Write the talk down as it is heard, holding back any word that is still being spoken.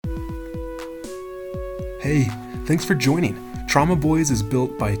Hey, thanks for joining. Trauma Boys is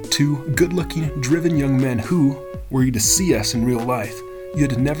built by two good-looking, driven young men who, were you to see us in real life,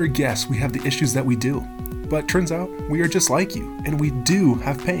 you'd never guess we have the issues that we do. But turns out we are just like you, and we do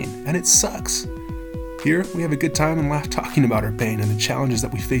have pain, and it sucks. Here, we have a good time and laugh talking about our pain and the challenges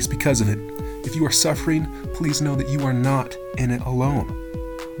that we face because of it. If you are suffering, please know that you are not in it alone.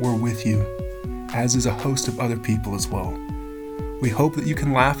 We're with you, as is a host of other people as well. We hope that you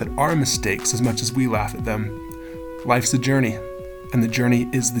can laugh at our mistakes as much as we laugh at them. Life's a journey, and the journey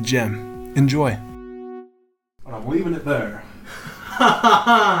is the gem. Enjoy. I'm leaving it there.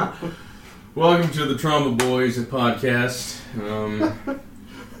 Welcome to the Trauma Boys podcast.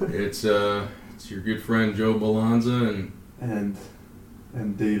 It's your good friend Joe Balanza and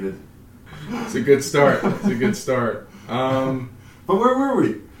David. It's a good start. But where were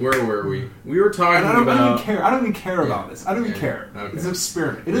we? Where were we? We were talking about... I don't even care about this. I don't even care. Okay. It's an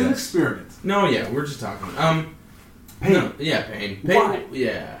experiment. It is an experiment. No, yeah, we're just talking. Pain. No, yeah, pain. Why?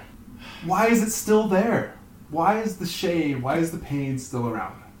 Yeah. Why is it still there? Why is the shame, why is the pain still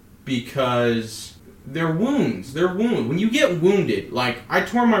around? Because they're wounds. They're wounds. When you get wounded, like, I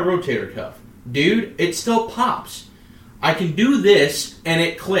tore my rotator cuff. Dude, it still pops. I can do this, and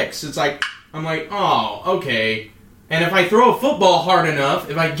it clicks. It's like, I'm like, oh, okay. And if I throw a football hard enough,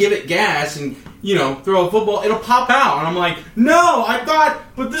 if I give it gas and, throw a football, it'll pop out. And I'm like, no, I thought,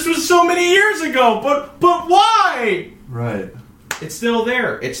 but this was so many years ago. But why? Right. It's still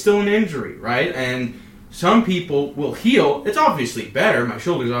there. It's still an injury, right? And some people will heal. It's obviously better. My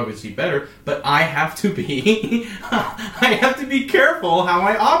shoulder's obviously better. But I have to be, careful how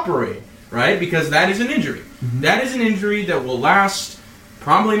I operate, right? Because that is an injury. Mm-hmm. That is an injury that will last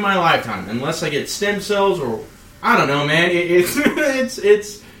probably my lifetime, unless I get stem cells or... I don't know, man. It's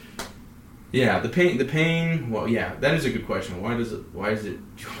yeah. The pain. Well, yeah. That is a good question. Why does it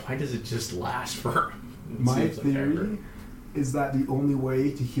just last for? My theory is that the only way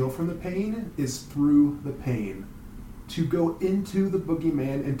to heal from the pain is through the pain, to go into the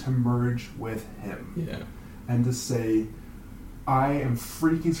boogeyman and to merge with him. Yeah. And to say, I am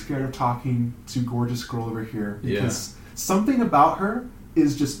freaking scared of talking to gorgeous girl over here because something about her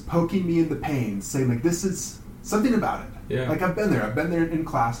is just poking me in the pain, saying like, this is. Something about it. Yeah. Like, I've been there in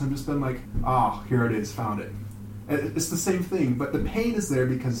class, and I've just been like, here it is, found it. It's the same thing, but the pain is there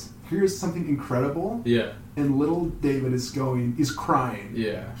because here's something incredible. Yeah. And little David he's crying.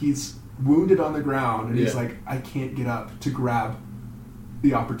 Yeah. He's wounded on the ground, and he's like, I can't get up to grab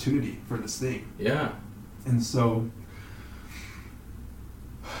the opportunity for this thing. Yeah. And so,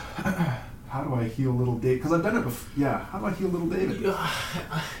 how do I heal little David? Because I've done it before. Yeah, how do I heal little David?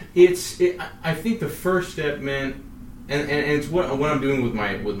 I think the first step, man, and it's what I'm doing with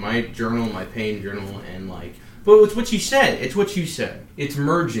my journal, my pain journal, and like, but it's what you said. It's what you said. It's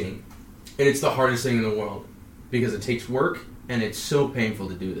merging, and it's the hardest thing in the world because it takes work, and it's so painful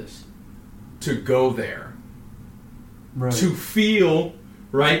to do this, to go there, right. To feel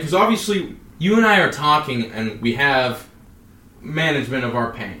right, because obviously you and I are talking, and we have management of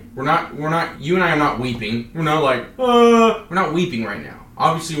our pain. We're not, you and I are not weeping. We're not like, we're not weeping right now.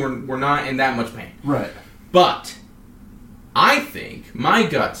 Obviously, we're not in that much pain. Right. But I think my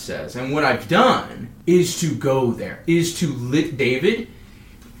gut says, and what I've done is to go there, is to lit David,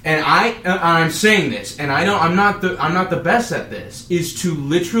 and I'm saying this, and I'm not the best at this, is to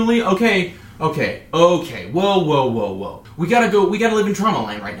literally, okay, whoa. We gotta live in trauma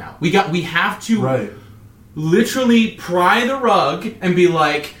land right now. We have to, right. Literally pry the rug and be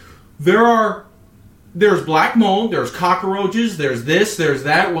like, there's black mold, there's cockroaches, there's this, there's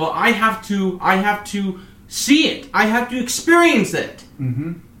that. Well, I have to see it. I have to experience it.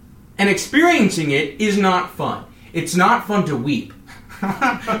 Mm-hmm. And experiencing it is not fun. It's not fun to weep.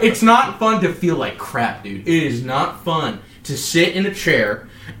 It's not fun to feel like crap, dude. It is not fun to sit in a chair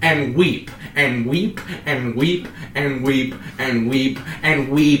and weep and weep and weep and weep and weep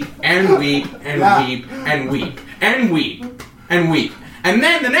and weep and weep and weep and weep and weep and weep. And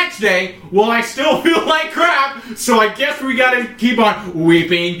then the next day, well, I still feel like crap, so I guess we gotta keep on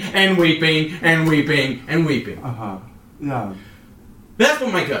weeping and weeping and weeping and weeping. Uh-huh. Yeah. That's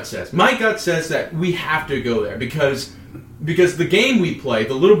what my gut says. My gut says that we have to go there because the game we play,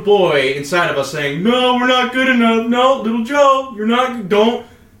 the little boy inside of us saying, no, we're not good enough. No, little Joe, you're not, don't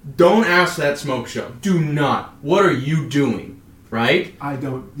ask that smoke show. Do not. What are you doing? Right? I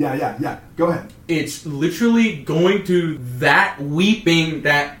don't, yeah. Go ahead. It's literally going to that weeping,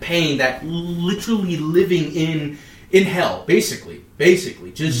 that pain, that literally living in hell, basically.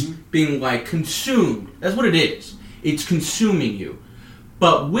 Just being like consumed. That's what it is. It's consuming you.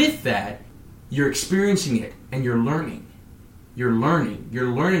 But with that, you're experiencing it and you're learning. You're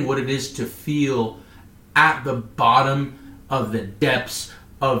learning what it is to feel at the bottom of the depths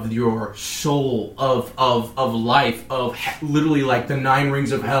of your soul, of life, of literally like the 9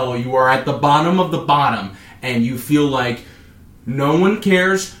 rings of hell. You are at the bottom of the bottom, and you feel like no one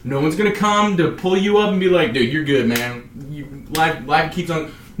cares. No one's gonna come to pull you up and be like, dude, you're good, man. Life keeps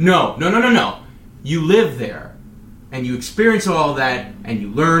on. No. You live there, and you experience all that, and you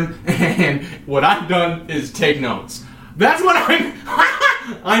learn. And what I've done is take notes. That's what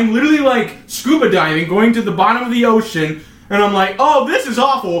I'm literally like scuba diving, going to the bottom of the ocean, and I'm like, oh, this is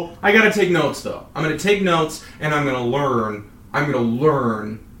awful. I gotta take notes, though. I'm gonna take notes, and I'm gonna learn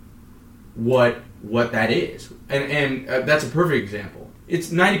what that is. And that's a perfect example. It's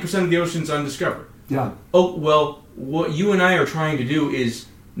 90% of the ocean's undiscovered. Yeah. Oh, well, what you and I are trying to do is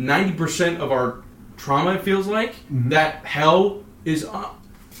 90% of our trauma, it feels like, that hell is,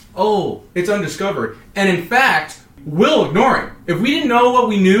 it's undiscovered. And in fact, we'll ignore it. If we didn't know what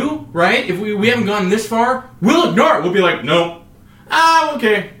we knew, right? If we haven't gone this far, we'll ignore it. We'll be like, no.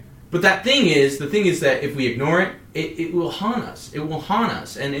 Okay. But the thing is that if we ignore it, it will haunt us. It will haunt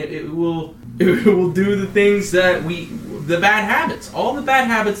us, and it will do the things that the bad habits, all the bad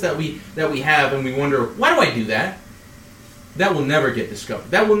habits that we have, and we wonder, why do I do that? That will never get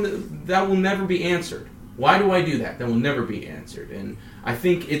discovered. That will never be answered. Why do I do that? That will never be answered. And I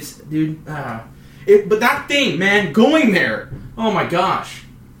think it's, dude. But that thing, man, going there. Oh my gosh,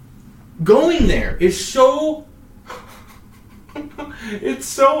 going there is so. It's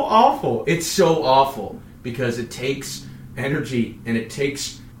so awful. It's so awful because it takes energy and it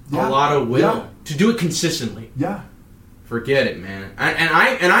takes a lot of will to do it consistently. Yeah. Forget it, man.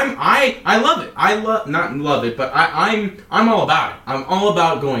 I love it. Not love it, but I'm all about it. I'm all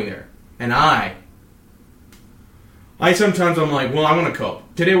about going there. And I sometimes I'm like, well, I want to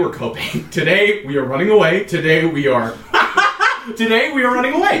cope. Today we're coping. Today we are running away. Today we are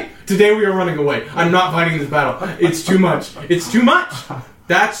running away. Today we are running away. I'm not fighting this battle. It's too much. It's too much.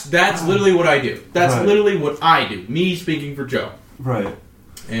 That's literally what I do. That's literally what I do. Me speaking for Joe. Right.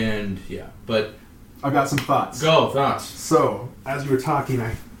 And yeah, but I've got some thoughts. Go, thoughts. So, as you were talking,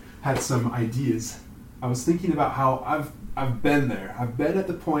 I had some ideas. I was thinking about how I've been there. I've been at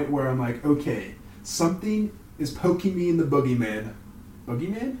the point where I'm like, okay, something is poking me in the boogeyman.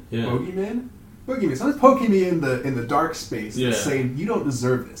 Boogeyman? Yeah. Boogeyman? Boogeyman. Something's poking me in the dark space and saying, you don't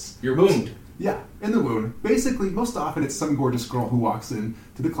deserve this. Your wound. Yeah, in the wound. Basically, most often it's some gorgeous girl who walks in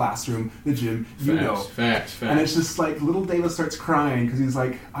to the classroom, the gym, Facts. And it's just like, little David starts crying because he's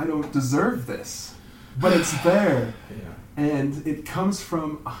like, I don't deserve this. But it's there. Yeah. And it comes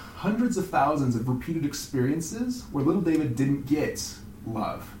from hundreds of thousands of repeated experiences where little David didn't get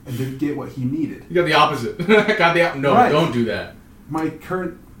love and didn't get what he needed. You got the opposite. No, right. Don't do that. My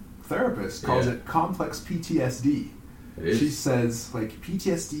current therapist calls it complex PTSD. She says, like,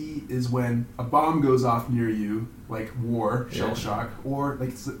 PTSD is when a bomb goes off near you, like war, shell shock, or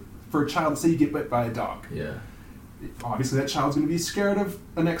like for a child, say you get bit by a dog. Yeah. Obviously, that child's going to be scared of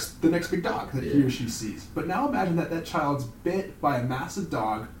the next big dog that he or she sees. But now imagine that child's bit by a massive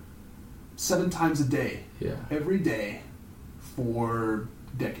dog 7 times a day. Yeah. Every day for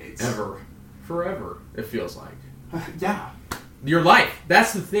decades. Forever, it feels like. Yeah. Your life.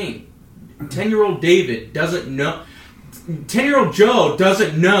 That's the thing. 10-year-old David doesn't know. 10-year-old Joe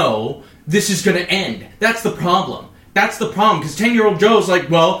doesn't know this is going to end. That's the problem. That's the problem. Because 10-year-old Joe's like,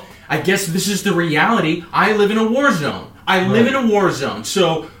 well, I guess this is the reality. I live in a war zone. I live in a war zone.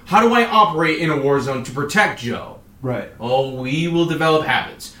 So how do I operate in a war zone to protect Joe? Right. Oh, we will develop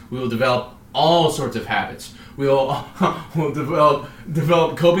habits. We will develop all sorts of habits. We'll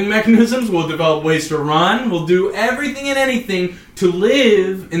develop coping mechanisms. We'll develop ways to run. We'll do everything and anything to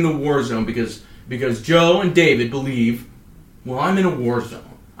live in the war zone because Joe and David believe, well, I'm in a war zone.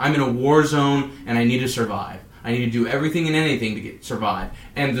 I'm in a war zone and I need to survive. I need to do everything and anything to survive.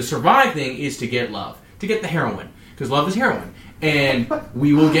 And the survive thing is to get love, to get the heroin, because love is heroin. And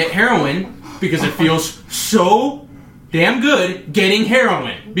we will get heroin because it feels so damn good getting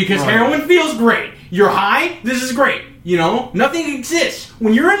heroin. Because heroin feels great. You're high, this is great. You know, nothing exists.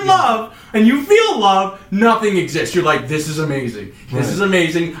 When you're in love and you feel love, nothing exists. You're like, this is amazing. This is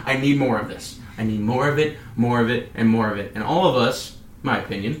amazing. I need more of this. I need more of it, and more of it. And all of us, my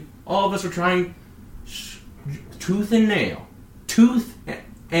opinion, all of us are trying tooth and nail to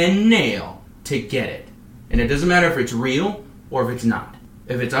get it. And it doesn't matter if it's real or if it's not.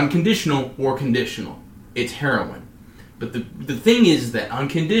 If it's unconditional or conditional. It's heroin. But the thing is that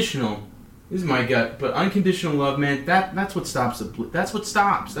unconditional, this is my gut, but unconditional love, man, that's what stops that's what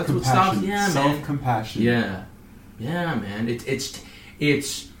stops. That's what stops. Yeah, man. Self-compassion. Yeah, man.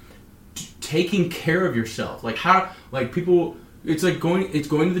 It's taking care of yourself. Like how, like people It's like going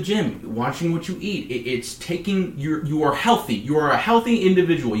to the gym, watching what you eat. It's taking you are healthy. You are a healthy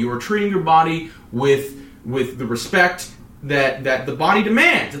individual. You are treating your body with the respect that the body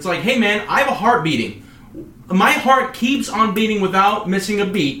demands. It's like, hey man, I have a heart beating. My heart keeps on beating without missing a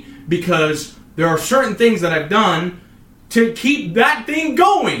beat because there are certain things that I've done to keep that thing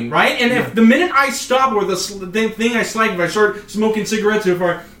going, right? And if the minute I stop, or the thing I like, if I start smoking cigarettes, if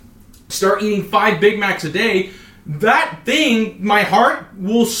I start eating 5 Big Macs a day, that thing, my heart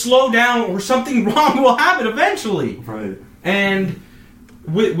will slow down, or something wrong will happen eventually. Right. And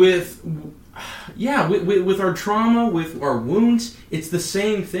with our trauma, with our wounds, it's the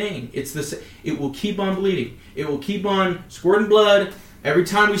same thing. It will keep on bleeding. It will keep on squirting blood every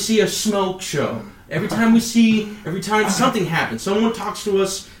time we see a smoke show. Every time something happens, someone talks to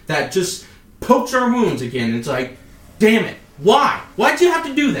us that just pokes our wounds again. It's like, damn it. Why? Why'd you have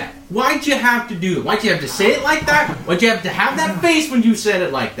to do that? Why'd you have to do it? Why'd you have to say it like that? Why'd you have to have that face when you said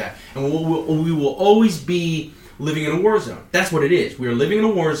it like that? And we will always be living in a war zone. That's what it is. We are living in a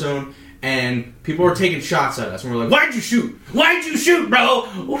war zone, and people are taking shots at us. And we're like, why'd you shoot? Why'd you shoot, bro?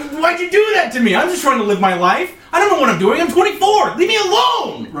 Why'd you do that to me? I'm just trying to live my life. I don't know what I'm doing. I'm 24. Leave me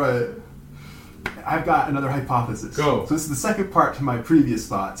alone. Right. I've got another hypothesis. Go. So this is the second part to my previous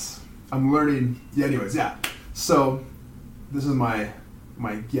thoughts. I'm learning. So this is my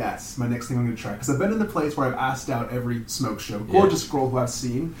guess. My next thing I'm going to try. Because I've been in the place where I've asked out every smoke show. Gorgeous girl who I've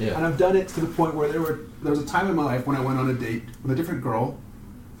seen. Yeah. And I've done it to the point where there was a time in my life when I went on a date with a different girl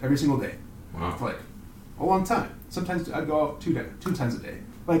every single day. Wow. For like a long time. Sometimes I'd go out two times a day.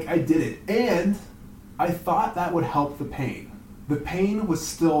 Like, I did it. And I thought that would help the pain. The pain was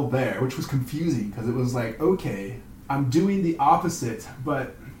still there, which was confusing because it was like, okay, I'm doing the opposite,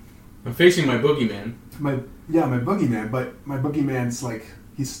 but I'm facing my boogeyman. My boogeyman, but my boogeyman's like,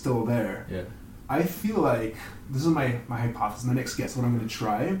 he's still there. Yeah. I feel like, this is my hypothesis, my next guess, what I'm going to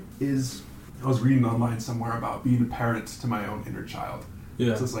try is, I was reading online somewhere about being a parent to my own inner child.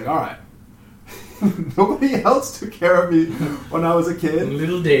 Yeah. So it's like, alright, nobody else took care of me when I was a kid.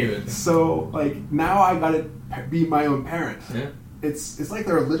 Little David. So, like, now I gotta be my own parent. Yeah. It's like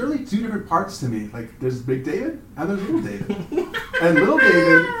there are literally 2 different parts to me. Like, there's Big David and there's Little David. And Little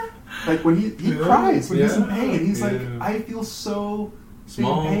David, like, when he cries when he's in pain. He's like, I feel so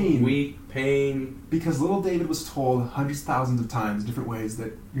small, in pain. weak, pain. Because Little David was told hundreds, thousands of times, different ways,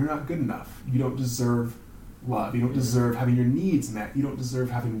 that you're not good enough. You don't deserve love. You don't deserve having your needs met. You don't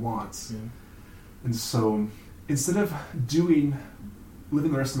deserve having wants. Yeah. And so, instead of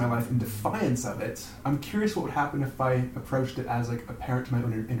living the rest of my life in defiance of it, I'm curious what would happen if I approached it as like a parent to my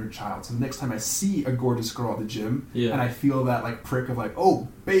own inner child. So the next time I see a gorgeous girl at the gym, and I feel that like prick of like, oh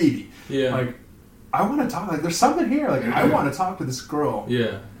baby, like I want to talk. Like there's something here. Like I want to talk to this girl.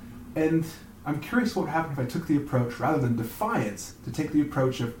 Yeah. And I'm curious what would happen if I took the approach rather than defiance, to take the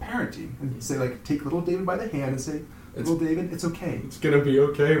approach of parenting and say like, take little David by the hand and say, little David, it's okay. It's gonna be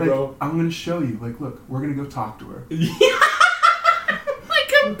okay, like, bro. I'm gonna show you. Like, look, we're gonna go talk to her.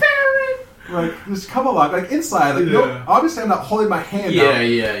 Like a parent. Like, just come along. Like inside, like no. Obviously, I'm not holding my hand out.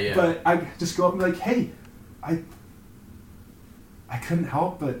 Yeah. But I just go up and be like, hey, I couldn't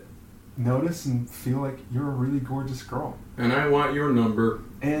help but notice and feel like you're a really gorgeous girl. And I want your number.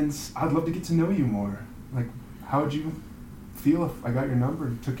 And I'd love to get to know you more. Like, how would you feel if I got your number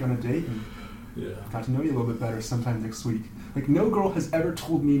and took you on a date and got to know you a little bit better sometime next week? Like, no girl has ever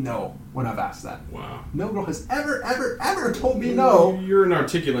told me no when I've asked that. Wow. No girl has ever told me no. You're an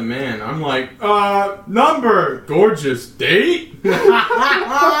articulate man. I'm like, number, gorgeous date? They're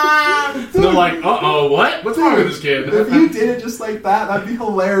like, uh-oh, what? What's wrong with this kid? If you did it just like that, that'd be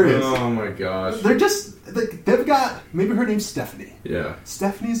hilarious. Oh my gosh. They're just, they've got, maybe her name's Stephanie. Yeah.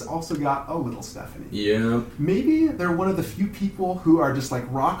 Stephanie's also got a little Stephanie. Yeah. Maybe they're one of the few people who are just like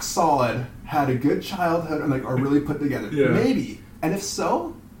rock solid, had a good childhood, and like are really put together. Yeah. Maybe. And if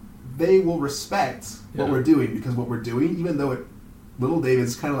so, they will respect what we're doing, because what we're doing, even though little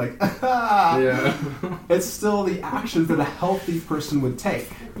David's kind of like, it's still the actions that a healthy person would take.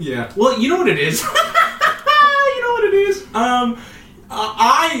 Yeah. Well, you know what it is?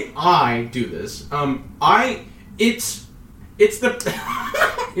 I do this. It's the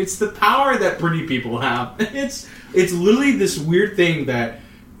it's the power that pretty people have. It's literally this weird thing that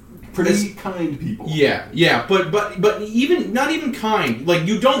kind people. Yeah. But even not even kind. Like,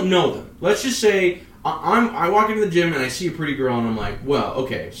 you don't know them. Let's just say I walk into the gym and I see a pretty girl and I'm like, well,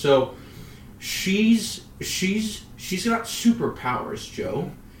 okay, so she's got superpowers,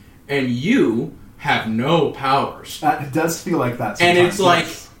 Joe, and you have no powers. It does feel like that sometimes. And it's like,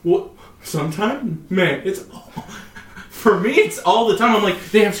 well, sometimes, man, it's For me, it's all the time. I'm like,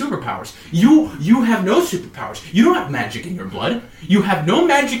 they have superpowers. You have no superpowers. You don't have magic in your blood. You have no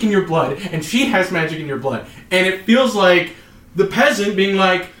magic in your blood, and she has magic in your blood. And it feels like the peasant being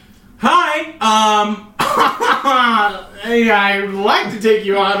like, hi, hey, I'd like to take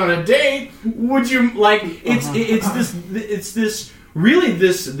you out on a date. Would you like? It's this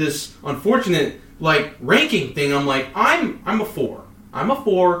unfortunate like ranking thing. I'm like, I'm a 4. I'm a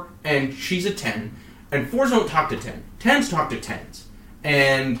 4, and she's a 10. And 4s don't talk to 10. 10s talk to 10s.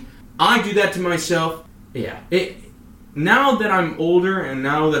 And I do that to myself. Yeah. Now that I'm older and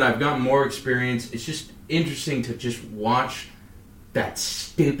now that I've gotten more experience, it's just interesting to just watch that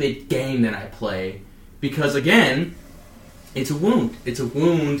stupid game that I play. Because, again, it's a wound. It's a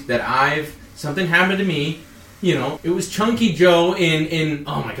wound that something happened to me. You know, it was Chunky Joe in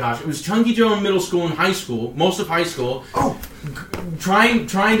oh my gosh, it was Chunky Joe in middle school and high school, most of high school. Trying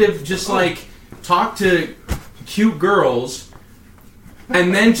to just like talk to cute girls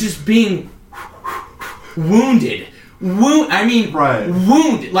and then just being wounded.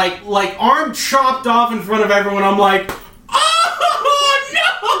 Wounded. Like arm chopped off in front of everyone. I'm like, oh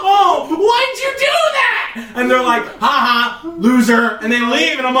no! Why'd you do that? And they're like, haha, loser, and they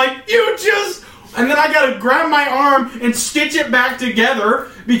leave, and I'm like, and then I gotta grab my arm and stitch it back together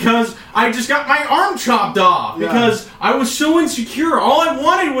because I just got my arm chopped off. Yeah. Because I was so insecure. All I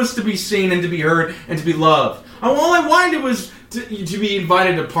wanted was to be seen and to be heard and to be loved. All I wanted was to be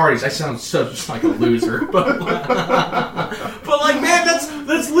invited to parties. I sound such like a loser, but like, man,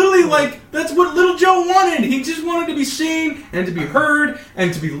 that's literally like that's what little Joe wanted. He just wanted to be seen and to be heard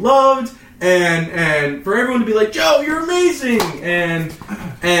and to be loved. And for everyone to be like, Joe, you're amazing, and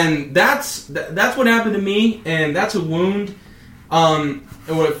that's what happened to me, and that's a wound. And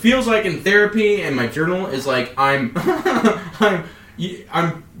what it feels like in therapy and my journal is like I'm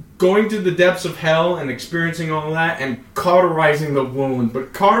going to the depths of hell and experiencing all of that and cauterizing the wound.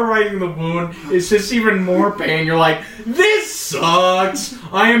 But cauterizing the wound is just even more pain. You're like, this sucks.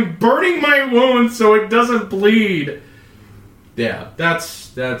 I am burning my wound so it doesn't bleed. Yeah,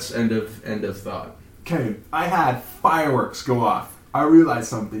 that's end of thought. Okay, I had fireworks go off. I realized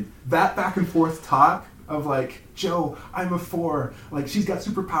something. That back and forth talk of like, Joe, I'm a 4. Like, she's got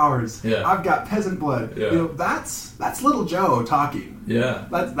superpowers. Yeah. I've got peasant blood. Yeah. You know, that's little Joe talking. Yeah.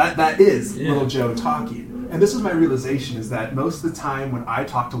 That is little Joe talking. And this is my realization is that most of the time when I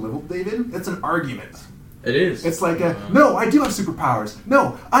talk to little David, it's an argument. It is. It's like, no, I do have superpowers.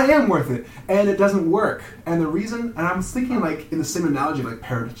 No, I am worth it. And it doesn't work. And the reason, and I'm thinking like in the same analogy like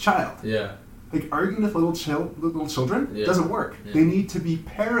parent to child. Yeah. Like arguing with little children doesn't work. Yeah. They need to be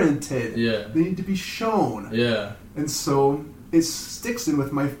parented. Yeah. They need to be shown. Yeah. And so it sticks in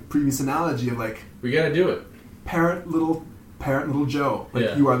with my previous analogy of like, we gotta do it. Parent little Joe.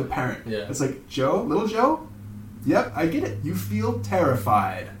 Like you are the parent. Yeah. It's like, little Joe? Yep, I get it. You feel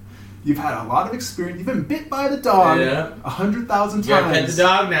terrified. You've had a lot of experience. You've been bit by the dog 100,000 times. You gotta pet the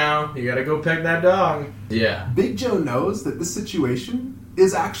dog now. You gotta go pet that dog. Yeah. Big Joe knows that this situation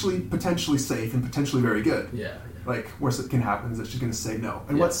is actually potentially safe and potentially very good. Yeah. Like, worst that can happen is that she's going to say no.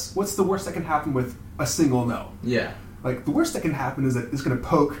 And what's the worst that can happen with a single no? Yeah. Like, the worst that can happen is that it's going to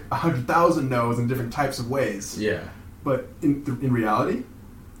poke 100,000 no's in different types of ways. Yeah. But in reality,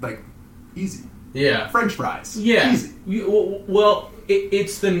 like, easy. Yeah. French fries. Yeah. Easy. Well,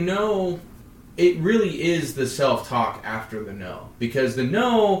 it's the no. It really is the self-talk after the no. Because the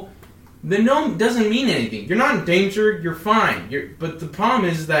no doesn't mean anything. You're not in danger. You're fine. But the problem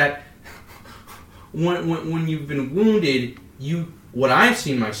is that when you've been wounded, what I've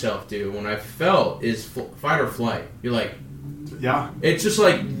seen myself do when I've felt is fight or flight. You're like, yeah. It's just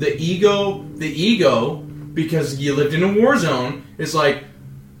like the ego, because you lived in a war zone. It's like,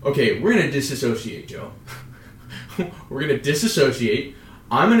 okay, we're gonna disassociate, Joe. We're gonna disassociate.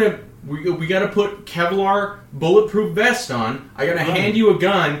 We gotta put Kevlar bulletproof vest on. I gotta hand you a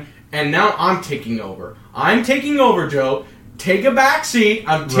gun. And now I'm taking over. I'm taking over, Joe. Take a back seat.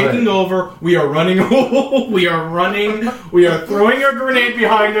 I'm taking over. We are running. We are running. We are throwing a grenade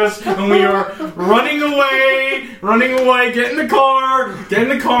behind us, and we are running away. Get in the car.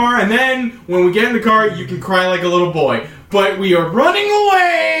 And then when we get in the car, you can cry like a little boy. But we are running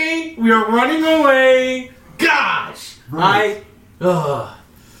away. Gosh, right.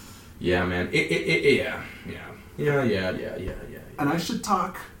 Yeah, man. Yeah. And I should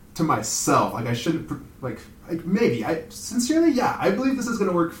talk to myself. Like, I shouldn't, like maybe. I believe this is going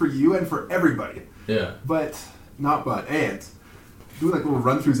to work for you and for everybody. Yeah. And do like little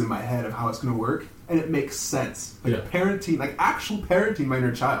run-throughs in my head of how it's going to work, and it makes sense. Like parenting, like actual parenting my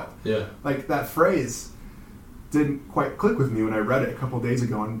inner child. Yeah. Like that phrase didn't quite click with me when I read it a couple days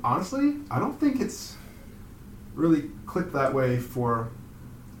ago, and honestly, I don't think it's really click that way for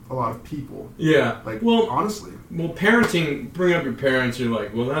a lot of people. Yeah. Like, well, honestly. Well, parenting, bring up your parents, you're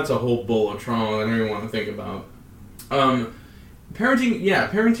like, well, that's a whole bowl of trauma I don't even want to think about.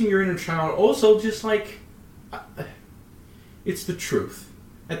 Parenting your inner child, also just like, it's the truth.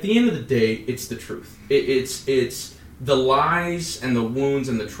 At the end of the day, it's the truth. It's the lies and the wounds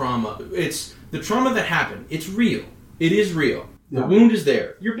and the trauma. It's the trauma that happened. It's real. It is real. The wound is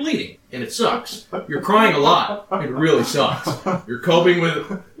there. You're bleeding, and it sucks. You're crying a lot. It really sucks. You're coping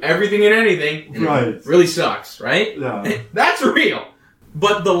with everything and anything, and it really sucks, right? Yeah. That's real.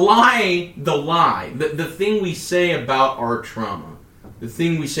 But the thing we say about our trauma, the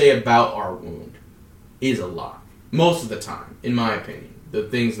thing we say about our wound, is a lie. Most of the time, in my opinion. The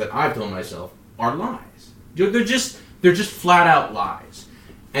things that I've told myself are lies. They're just flat out lies.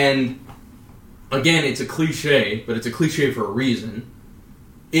 And again, it's a cliche, but it's a cliche for a reason.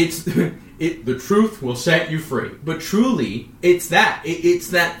 The truth will set you free. But truly, it's that. It's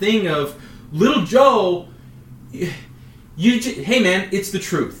that thing of, little Joe, hey man, it's the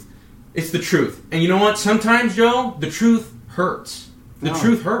truth. It's the truth. And you know what? Sometimes, Joe, the truth hurts. The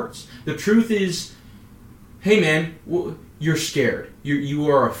truth hurts. The truth is, hey man, you're scared. You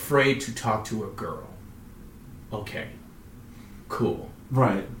are afraid to talk to a girl. Okay. Cool.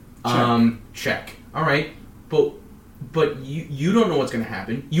 Right. Check. All right. But you don't know what's going to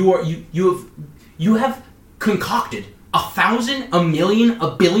happen. You have concocted 1,000, 1,000,000,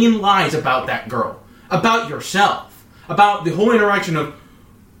 1,000,000,000 lies about that girl, about yourself, about the whole interaction of,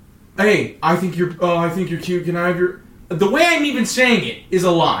 hey, I think you're cute. Can I have your? The way I'm even saying it is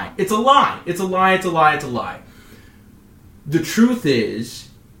a lie. It's a lie. It's a lie. It's a lie. It's a lie. The truth is,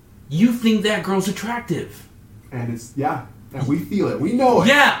 you think that girl's attractive. And and we feel it. We know it.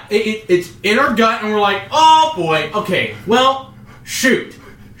 Yeah, it's in our gut, and we're like, oh boy, okay, well, shoot.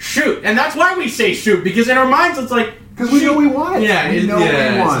 And that's why we say shoot, because in our minds it's like, because we know we want it. Yeah, we know we want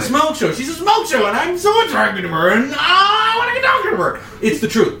it. It's a smoke show. She's a smoke show, and I'm so attracted to her, and I want to get talking to her. It's the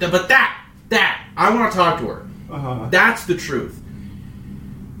truth. But that, I want to talk to her. Uh-huh. That's the truth.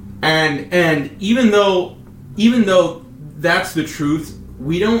 And even though that's the truth,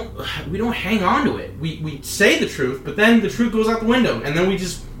 we don't hang on to it. We say the truth, but then the truth goes out the window, and then we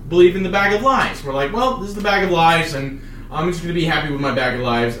just believe in the bag of lies. We're like, well, this is the bag of lies, and I'm just going to be happy with my bag of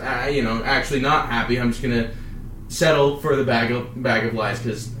lies. Actually not happy. I'm just going to settle for the bag of lies,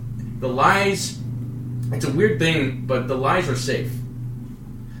 because the lies, it's a weird thing, but the lies are safe.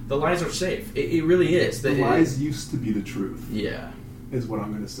 The lies are safe. It really is. The lies used to be the truth. Yeah. Is what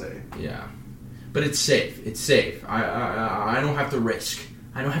I'm going to say. Yeah. But it's safe. It's safe. I don't have to risk.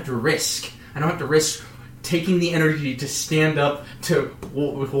 I don't have to risk taking the energy to stand up to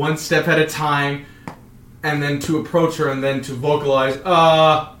with one step at a time, and then to approach her, and then to vocalize.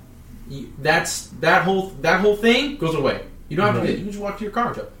 That whole thing goes away. You don't have to. You can just walk to your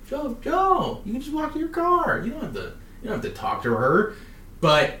car, Joe. You can just walk to your car. You don't have to talk to her.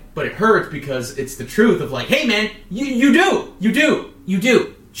 But it hurts because it's the truth of like, hey man, you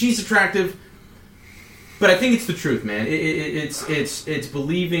do. She's attractive. But I think it's the truth, man. It's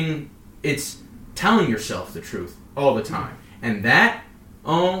believing, it's telling yourself the truth all the time, and that,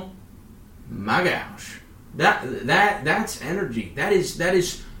 oh my gosh, that's energy. That is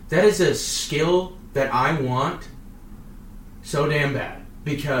a skill that I want so damn bad,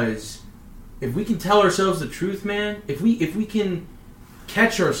 because if we can tell ourselves the truth, man, if we can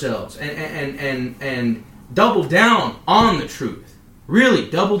catch ourselves and double down on the truth, really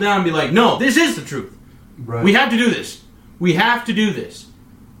double down and be like, no, this is the truth. Right. We have to do this. We have to do this.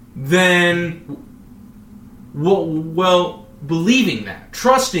 Then, well, believing that,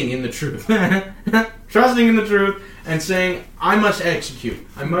 trusting in the truth, trusting in the truth, and saying, I must execute.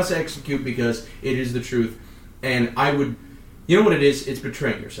 I must execute because it is the truth. And I would, you know what it is? It's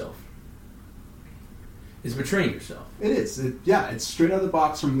betraying yourself. It's betraying yourself. It is. It's straight out of the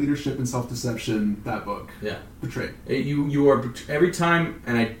box from Leadership and Self-Deception, that book. Yeah. Betrayed. You are, every time,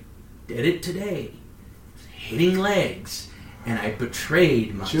 and I did it today, hitting legs, and I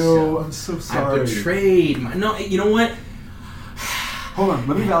betrayed myself. Joe, I'm so sorry. I betrayed no, you know what? Hold on,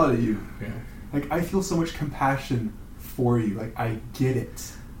 let me validate you. Yeah. Like, I feel so much compassion for you. Like, I get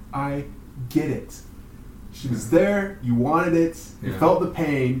it. She was there, you wanted it, you felt the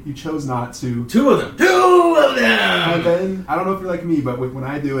pain, you chose not to. Two of them! And then, I don't know if you're like me, but when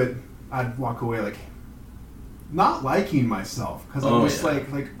I do it, I'd walk away like, not liking myself, because I'm just like,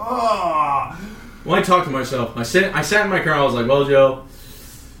 Well, I talked to myself. I sat in my car, I was like, well, Joe,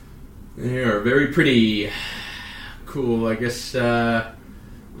 you're very pretty. Cool, I guess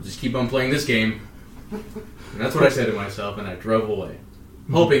we'll just keep on playing this game. And that's what I said to myself, and I drove away.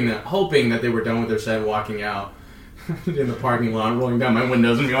 Hoping that they were done with their set, walking out. in the parking lot, rolling down my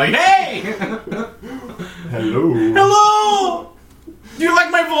windows and be like, "Hey, Hello. hello, do you like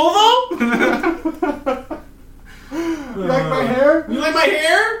my Volvo? You like my hair? You like my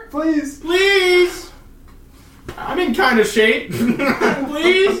hair? Please. Please, I'm in kind of shape.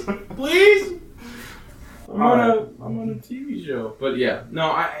 Please." I'm on a TV show, but yeah,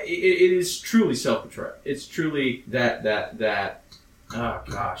 no, it is truly self-betrayal. It's truly that. Oh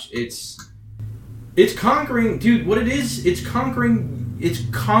gosh, it's conquering, dude. What it is, it's conquering,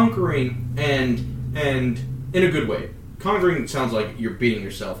 and in a good way. Conquering sounds like you're beating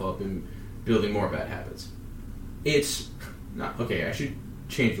yourself up and building more bad habits. It's not okay. I should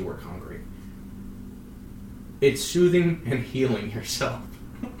change the word conquering. It's soothing and healing yourself.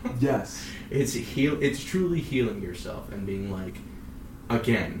 Yes. It's truly healing yourself and being like,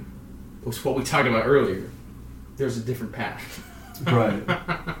 again, it was what we talked about earlier. There's a different path. Right.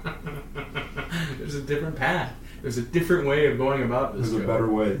 There's a different path. There's a different way of going about this. There's a better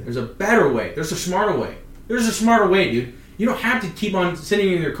way. There's a better way. There's a smarter way. There's a smarter way, dude. You don't have to keep on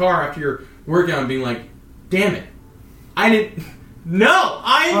sitting in your car after your workout and being like, damn it, I didn't. No,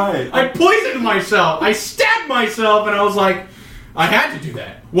 I poisoned myself. I stabbed myself, and I was like, I had to do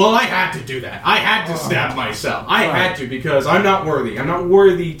that. Well, I had to do that. I had to stab myself. I had to because I'm not worthy. I'm not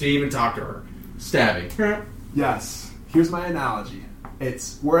worthy to even talk to her. Stabbing. Yes. Here's my analogy.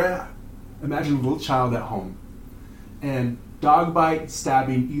 Imagine a little child at home. And dog bite,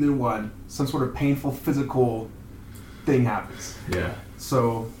 stabbing, either one, some sort of painful physical thing happens. Yeah.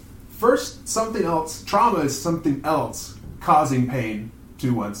 So, first, something else, trauma is something else causing pain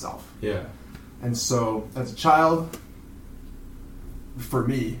to oneself. Yeah. And so, as a child, for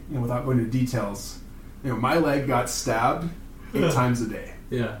me, without going into details, my leg got stabbed 8 times a day.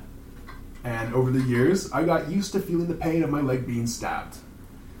 Yeah. And over the years, I got used to feeling the pain of my leg being stabbed.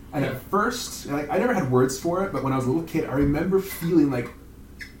 And at first, I never had words for it, but when I was a little kid, I remember feeling like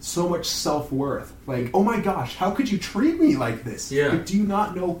so much self-worth. Like, oh my gosh, how could you treat me like this? Yeah. Like, do you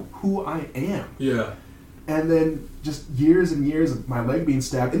not know who I am? Yeah. And then just years and years of my leg being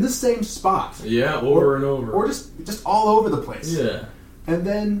stabbed in the same spot. Yeah, over and over. Or just all over the place. Yeah. And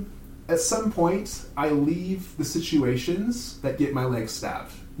then at some point, I leave the situations that get my leg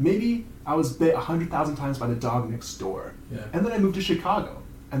stabbed. Maybe I was bit 100,000 times by the dog next door. Yeah. And then I moved to Chicago,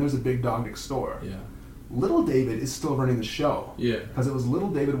 and there's a big dog next door. Yeah. Little David is still running the show. Yeah. Because it was Little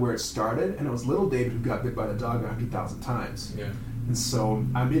David where it started, and it was Little David who got bit by the dog 100,000 times. Yeah. And so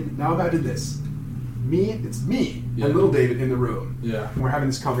now I've added this. It's me Yeah. and Little David in the room. Yeah. And we're having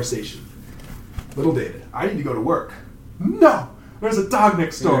this conversation. Little David, I need to go to work. No! There's a dog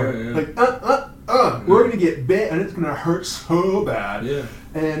next door. Yeah. Like, we're gonna get bit and it's gonna hurt so bad. Yeah.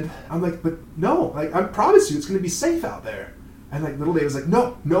 And I'm like, but no, like, I promise you it's gonna be safe out there. And like, Little David's like,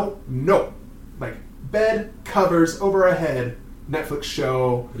 no. Like, bed, covers, over our head, Netflix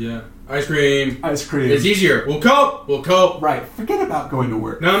show. Yeah. Ice cream. It's easier. We'll cope. Right. Forget about going to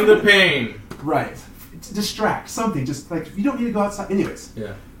work. Numb the pain. Right. Distract, something, just like, you don't need to go outside. Anyways.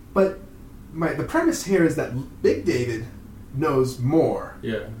 Yeah. But the premise here is that Big David knows more.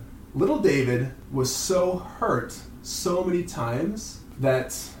 Yeah. Little David was so hurt so many times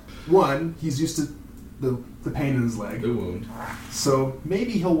that, one, he's used to the pain in his leg. The wound. So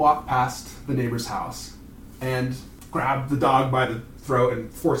maybe he'll walk past the neighbor's house and grab the dog by the throat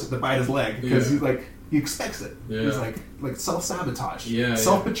and force it to bite his leg because he expects it. Yeah. He's like self-sabotage. Yeah.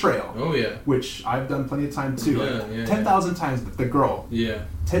 Self-betrayal. Oh, yeah. Which I've done plenty of time too. Yeah, 10,000 times with the girl. Yeah.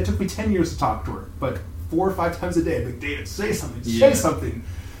 It took me 10 years to talk to her, but 4 or 5 times a day, like, David, say something, Yeah. say something.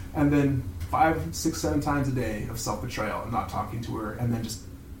 And then 5, 6, 7 times a day of self-betrayal and not talking to her, and then just,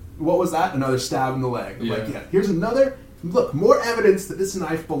 what was that? Another stab in the leg. Yeah. Like, here's another, look, more evidence that this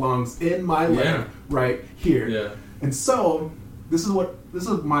knife belongs in my leg, right here. Yeah. And so, this is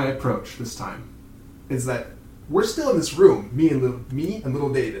my approach this time, is that we're still in this room, me and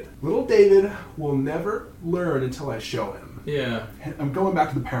Little David. Little David will never learn until I show him. Yeah. I'm going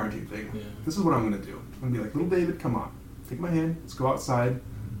back to the parenting thing. Yeah. This is what I'm going to do. I'm going to be like, Little David, come on. Take my hand. Let's go outside.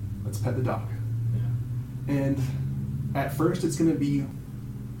 Let's pet the dog. Yeah. And at first, it's going to be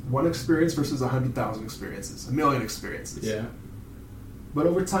one experience versus 100,000 experiences. 1 million experiences. Yeah. But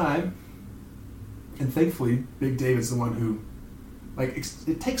over time, and thankfully, Big David's the one who,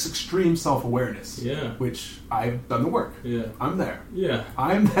 it takes extreme self-awareness. Yeah. Which I've done the work. Yeah. I'm there. Yeah.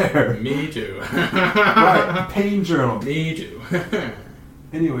 I'm there. Me too. Right. Pain journal. Me too.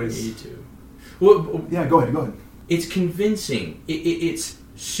 Anyways. Me too. Well, yeah, go ahead. It's convincing. It's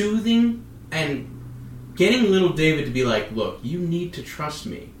soothing and getting Little David to be like, look, you need to trust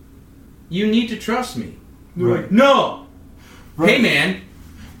me. You need to trust me. Right. No! Right. Hey, man,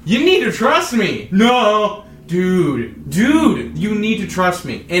 you need to trust me. No! dude, you need to trust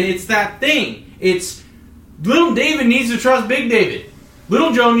me. And it's that thing. It's little David needs to trust Big David.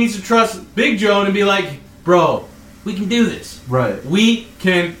 Little Joe needs to trust Big Joe and be like, bro, we can do this. Right. We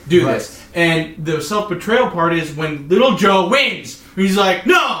can do this. And the self-betrayal part is when little Joe wins. He's like,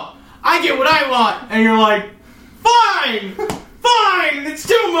 no, I get what I want. And you're like, fine, it's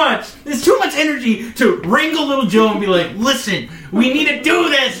too much. There's too much energy to wrangle little Joe and be like, listen, we need to do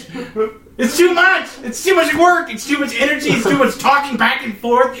this. It's too much. It's too much work. It's too much energy. It's too much talking back and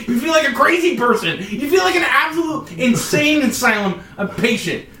forth. You feel like a crazy person. You feel like an absolute insane asylum of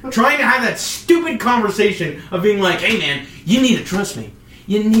patient trying to have that stupid conversation of being like, hey man, you need to trust me.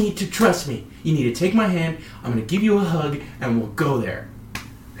 You need to trust me. You need to take my hand. I'm going to give you a hug and we'll go there.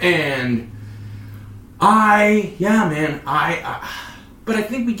 And but I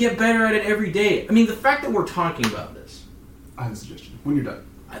think we get better at it every day. I mean, the fact that we're talking about this. I have a suggestion. When you're done.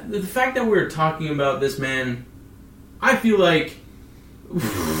 The fact that we're talking about this, man, I feel like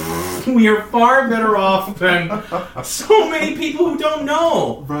we are far better off than so many people who don't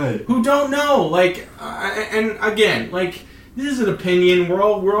know. Right. Who don't know. Like, and again, like, this is an opinion. We're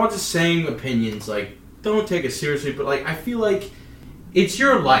all just saying opinions. Like, don't take it seriously. But, like, I feel like it's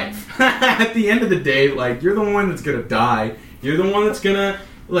your life. At the end of the day, like, you're the one that's going to die. You're the one that's going to,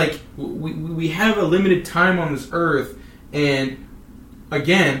 like, we have a limited time on this earth. And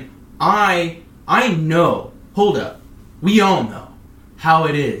again, I know, hold up, we all know how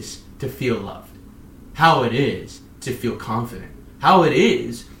it is to feel loved, how it is to feel confident, how it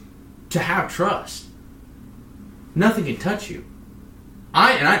is to have trust. Nothing can touch you.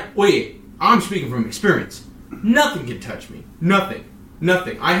 I'm speaking from experience. Nothing can touch me. Nothing.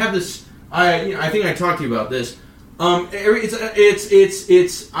 I have this, I think I talked to you about this. I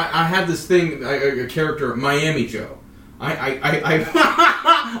have this thing, a character, Miami Joe. I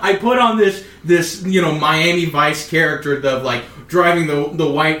put on this Miami Vice character of like driving the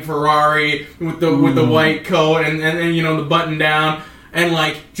white Ferrari with the white coat and the button down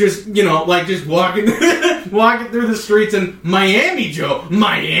and just walking through the streets, and Miami Joe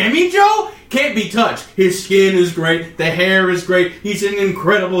can't be touched. His skin is great, the hair is great, he's in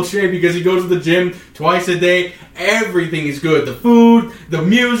incredible shape because he goes to the gym twice a day. Everything is good. The food, the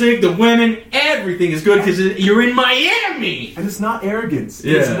music, the women, everything is good because you're in Miami. And it's not arrogance.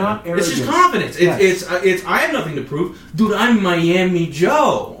 Yeah. It's not arrogance. It's just confidence. Yes. It's I have nothing to prove. Dude, I'm Miami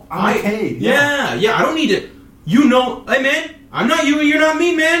Joe. I'm okay. Yeah. I don't need to, hey man, I'm not you and you're not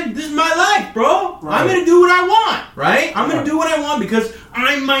me, man. This is my life, bro. Right. I'm going to do what I want, right? I'm going to do what I want because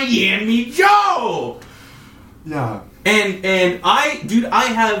I'm Miami Joe. Yeah. And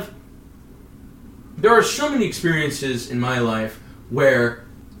there are so many experiences in my life where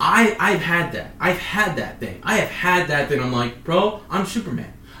I've had that. I've had that thing. I'm like, bro, I'm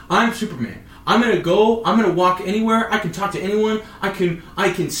Superman. I'm going to go, I'm going to walk anywhere, I can talk to anyone, I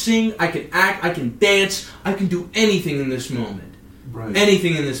can sing, I can act, I can dance, I can do anything in this moment. Right.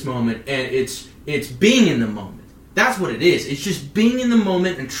 Anything in this moment, and it's being in the moment. That's what it is. It's just being in the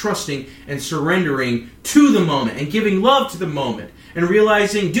moment and trusting and surrendering to the moment and giving love to the moment and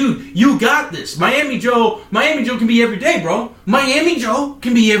realizing, dude, you got this. Miami Joe can be every day, bro. Miami Joe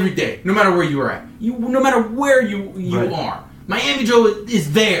can be every day, no matter where you are at. No matter where you right. are. Miami Joe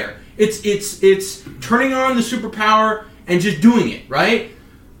is there. It's turning on the superpower and just doing it, right?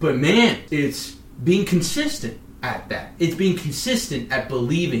 But man, it's being consistent at that. It's being consistent at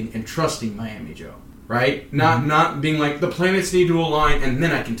believing and trusting Miami Joe, right? Not being like, the planets need to align and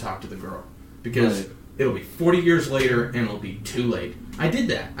then I can talk to the girl. Because it'll be 40 years later and it'll be too late. I did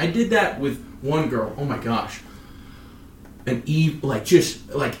that with one girl. Oh my gosh. An evil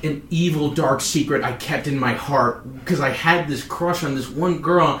dark secret I kept in my heart because I had this crush on this one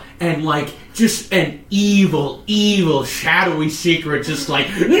girl, and just an evil shadowy secret, just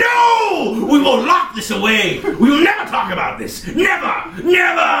no, we will lock this away, we will never talk about this,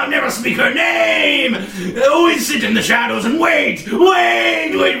 never speak her name, always sit in the shadows and wait, do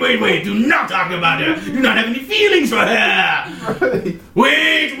not talk about her, do not have any feelings for her,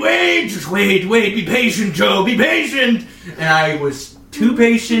 just wait, be patient, Joe, be patient. And I was too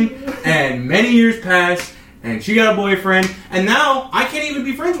patient, and many years passed, and she got a boyfriend, and now I can't even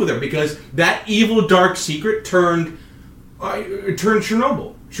be friends with her because that evil dark secret turned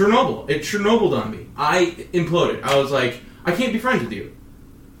Chernobyl. It Chernobyl on me. I imploded. I was like, I can't be friends with you.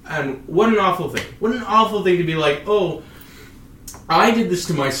 And what an awful thing. What an awful thing to be like, oh, I did this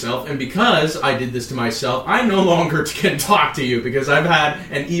to myself, and because I did this to myself, I no longer can talk to you because I've had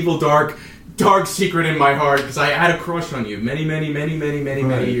an evil dark secret in my heart because I had a crush on you many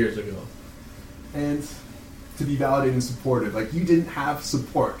years ago. And to be validated and supported, you didn't have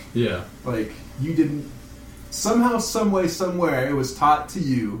support. Yeah. You didn't Somehow, some way, somewhere, it was taught to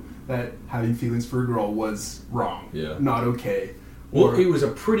you that having feelings for a girl was wrong. Yeah. Not okay. Well, it was a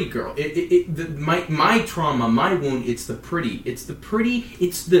pretty girl. My trauma, my wound. It's the pretty. It's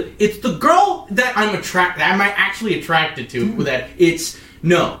the girl that I'm attracted. Am I actually attracted to? Dude. That it's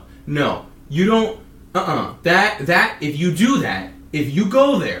no. You don't. That if you do that, if you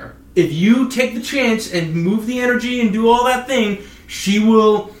go there, if you take the chance and move the energy and do all that thing, she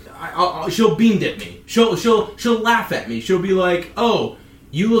will. She'll beam dip me. She'll laugh at me. She'll be like, "Oh,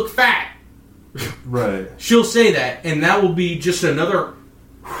 you look fat." Right. She'll say that, and that will be just another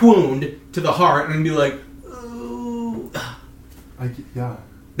wound to the heart, and be like, "Ooh." Yeah.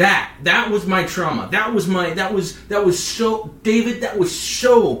 That was my trauma. That was so, David, that was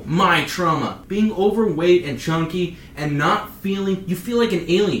so my trauma. Being overweight and chunky and not feeling, you feel like an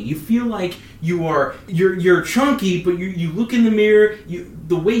alien. You feel like you're chunky, but you look in the mirror,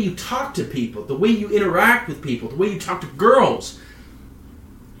 the way you talk to people, the way you interact with people, the way you talk to girls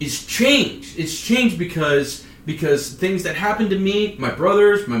is changed. It's changed because things that happened to me, my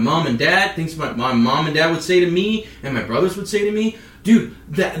brothers, my mom and dad, things my mom and dad would say to me, and my brothers would say to me, dude,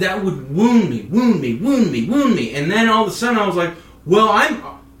 that would wound me. And then all of a sudden I was like, well,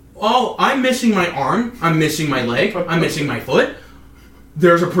 I'm missing my arm, I'm missing my leg, I'm missing my foot.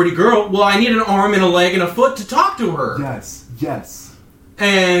 There's a pretty girl. Well, I need an arm and a leg and a foot to talk to her. Yes.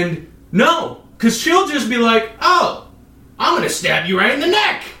 And no, because she'll just be like, oh, I'm going to stab you right in the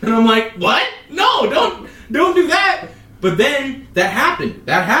neck. And I'm like, what? No, don't do that. But then that happened.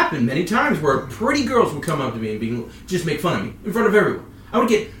 That happened many times where pretty girls would come up to me and just make fun of me in front of everyone. I'd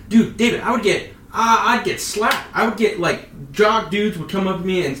get slapped. I would get, like, jock dudes would come up to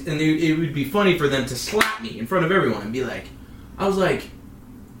me and it would be funny for them to slap me in front of everyone and be like, I was like,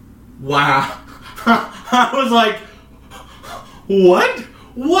 wow. I was like, what?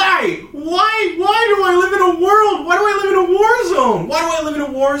 Why? Why do I live in a world? Why do I live in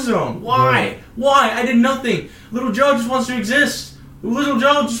a war zone? Why? Why? I did nothing. Little Joe just wants to exist. Little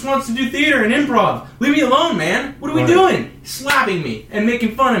Joe just wants to do theater and improv. Leave me alone, man. What are we doing? Slapping me and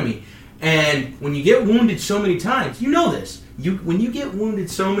making fun of me. And when you get wounded so many times, you know this. When you get wounded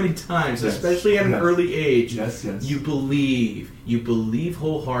so many times, especially at an early age, you believe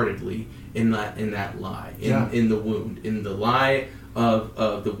wholeheartedly in that lie, in the wound, in the lie of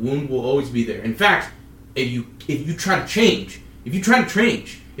the wound will always be there. In fact, if you try to change, if you try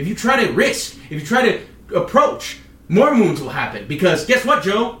to risk, if you try to approach, more wounds will happen. Because guess what,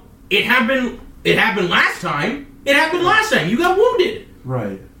 Joe? It happened last time. You got wounded.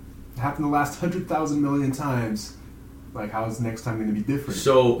 Right. It happened the last 100,000 million times. Like, how is the next time going to be different?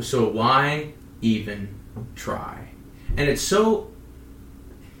 So why even try? And it's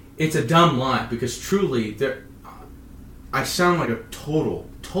a dumb lie, because truly, I sound like a total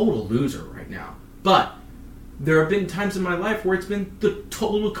loser right now. But there have been times in my life where it's been the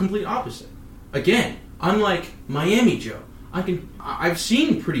total, complete opposite. Again, unlike Miami Joe, I've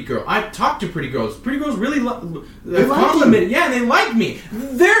seen pretty girls. I've talked to pretty girls. Pretty girls really they complimented. Yeah, they like me.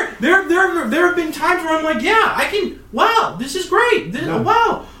 There have been times where I'm like, yeah, I can. Wow, this is great.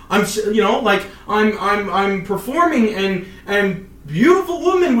 Wow, I'm performing and beautiful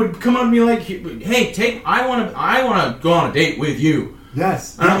woman would come up to me like, hey, I want to go on a date with you.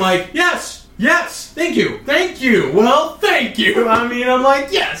 Yes. And I'm like, yes, thank you. Well, thank you. I mean, I'm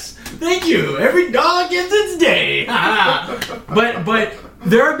like, yes, thank you. Every dog gets its day. But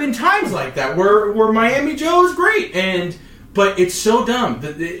there have been times like that where Miami Joe is great, but it's so dumb.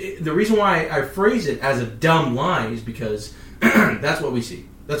 The reason why I phrase it as a dumb lie is because that's what we see.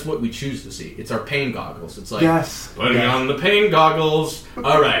 That's what we choose to see. It's our pain goggles. It's like, putting on the pain goggles.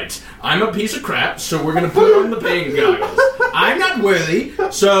 All right, I'm a piece of crap, so we're going to put on the pain goggles. I'm not worthy,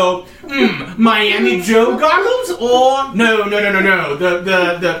 so, Miami Joe goggles? Or, no,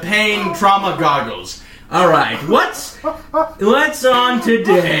 the pain trauma goggles. All right, what's on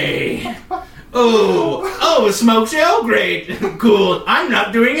today? Oh, a smoke show? Great. Cool. I'm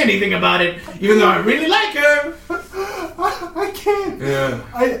not doing anything about it, even though I really like her. I can't. Yeah.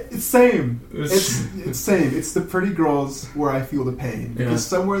 It's same. It's same. It's the pretty girls where I feel the pain. Because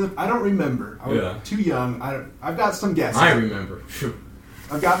somewhere, I don't remember. I was too young. I've got some guesses. I remember.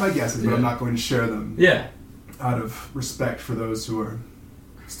 I've got my guesses, but I'm not going to share them. Yeah. Out of respect for those who are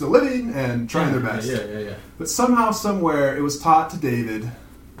still living and trying their best. Yeah. But somehow, somewhere, it was taught to David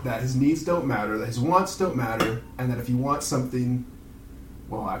that his needs don't matter, that his wants don't matter, and that if he wants something,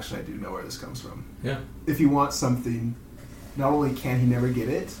 well, actually, I do know where this comes from. Yeah. If he wants something, not only can he never get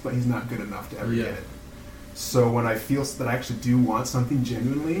it, but he's not good enough to ever get it. So when I feel that I actually do want something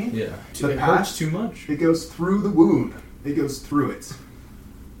genuinely, it hurts too much. It goes through the wound. It goes through it.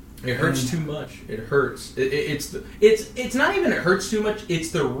 It hurts too much. It hurts. It's not even it hurts too much.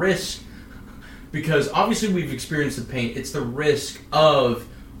 It's the risk, because obviously we've experienced the pain. It's the risk of,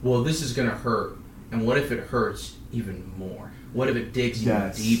 well, this is going to hurt, and what if it hurts even more? What if it digs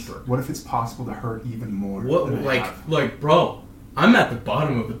even deeper? What if it's possible to hurt even more? What like bro? I'm at the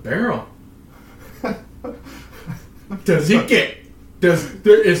bottom of the barrel. Does it get?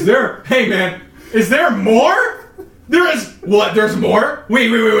 Is there? Hey man, is there more? There is what? There's more? Wait.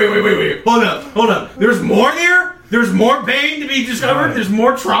 Hold up. There's more here? There's more pain to be discovered? Right. There's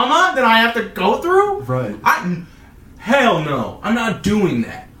more trauma that I have to go through? Right. Hell no. I'm not doing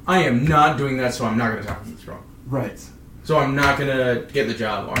that. I am not doing that, so I'm not going to talk to this girl. Right. So I'm not going to get the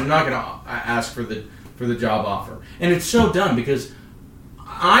job. I'm not going to ask for the job offer. And it's so dumb because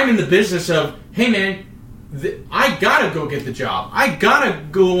I'm in the business of, hey man, I got to go get the job. I got to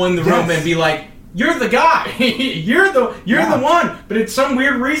go in the room and be like, you're the guy. you're the one. But it's some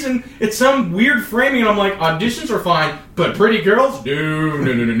weird reason. It's some weird framing. And I'm like, auditions are fine, but pretty girls?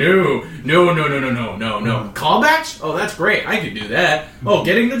 No. Callbacks? Oh, that's great. I could do that. Oh,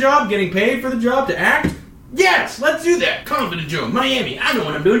 getting the job? Getting paid for the job to act? Yes, let's do that. Confident Joe, Miami. I know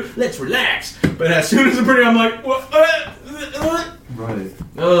what I'm doing. Let's relax. But as soon as the pretty, I'm like, what? Right.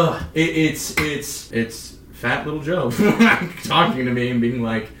 It's fat little Joe talking to me and being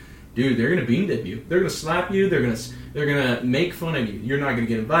like, dude, they're gonna beam dip you. They're gonna slap you. They're gonna make fun of you. You're not gonna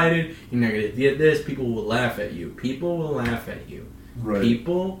get invited. You're not gonna get this. People will laugh at you. Right.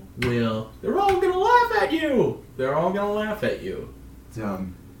 People will. They're all gonna laugh at you.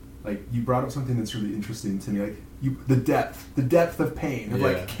 Like you brought up something that's really interesting to me. Like the depth of pain. Of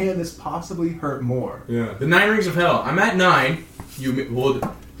like, can this possibly hurt more? Yeah. The 9 rings of hell. I'm at 9.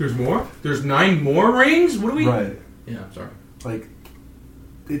 There's more. There's 9 more rings. What do we? Right. Yeah. I'm sorry. Like,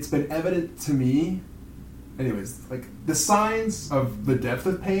 it's been evident to me. Anyways, like the signs of the depth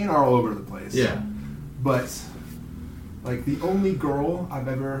of pain are all over the place. Yeah. But like the only girl I've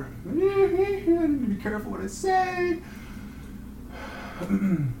ever. I need to be careful what I say. I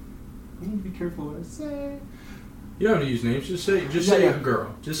need to be careful what I say. You don't have to use names. Just say a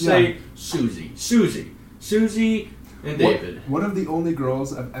girl. Just say Susie, and David. One of the only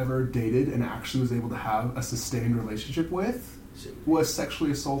girls I've ever dated and actually was able to have a sustained relationship with was sexually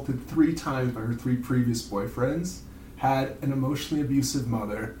assaulted 3 times by her 3 previous boyfriends, had an emotionally abusive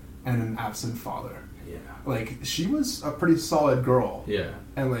mother, and an absent father. Yeah. Like, she was a pretty solid girl. Yeah.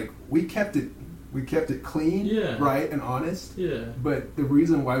 And, like, we kept it clean, right, and honest. Yeah. But the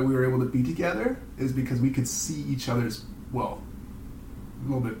reason why we were able to be together is because we could see each other's, well, a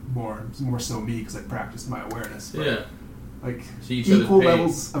little bit more so me because I practiced my awareness. But like, equal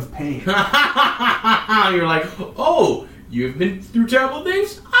levels of pain. You're like, oh, you've been through terrible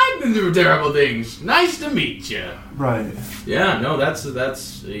things? I've been through terrible things. Nice to meet you. Right. Yeah, no, that's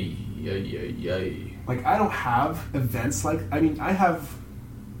Like, I don't have events like, I mean, I have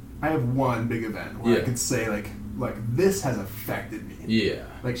one big event where I could say, like this has affected me. Yeah.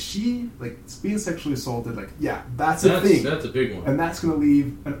 Like, being sexually assaulted, like, that's a thing. That's a big one. And that's going to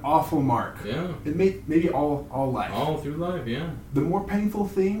leave an awful mark. Yeah. It maybe all life. All through life, yeah. The more painful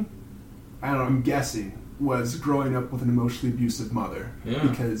thing, I don't know, I'm guessing, was growing up with an emotionally abusive mother. Yeah.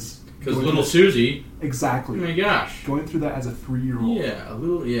 Because little Susie. Exactly. Oh my gosh. Going through that as a 3-year-old. Yeah,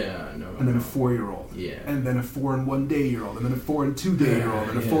 no. And then a 4-year-old. Yeah. And then a 4 and 1 day year old. And then a 4 and 2 day year old.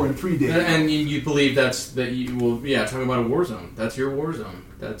 And a 4 and 3 day year old. And you believe talking about a war zone. That's your war zone.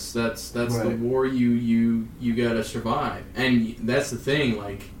 That's right. The war you gotta survive. And that's the thing,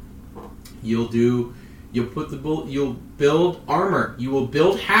 like, you'll build armor. You will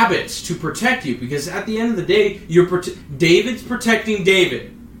build habits to protect you, because at the end of the day, David's protecting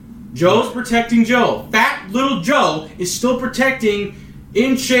David. Joe's protecting Joe. Fat little Joe is still protecting,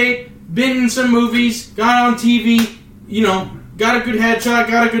 in shape, been in some movies, got on TV, got a good headshot,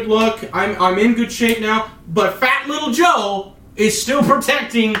 got a good look. I'm in good shape now. But fat little Joe is still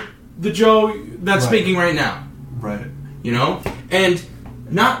protecting the Joe that's speaking right now. Right. And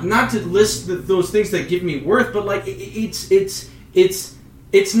not to list those things that give me worth, but like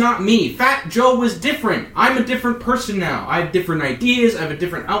it's not me. Fat Joe was different. I'm a different person now. I have different ideas. I have a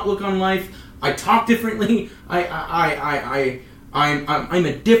different outlook on life. I talk differently. I'm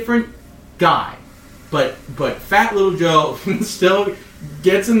a different guy. But fat little Joe still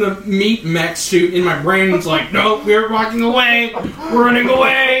gets in the meat mech suit in my brain. It's like, nope, we're walking away. We're running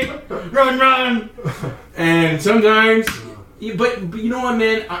away. Run. And sometimes, but you know what,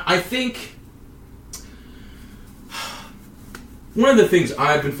 man? I think one of the things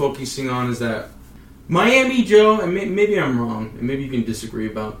I've been focusing on is that Miami Joe, and maybe I'm wrong, and maybe you can disagree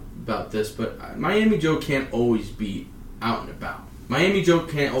about this, but Miami Joe can't always be out and about. Miami Joe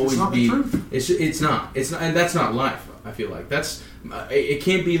can't always not be. the truth. It's not, and that's not life. I feel like that's. It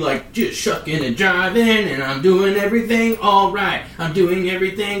can't be like just shucking and jiving, and I'm doing everything all right. I'm doing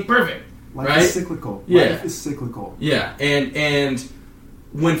everything perfect. Life right? is cyclical. Yeah. Life is cyclical. Yeah, and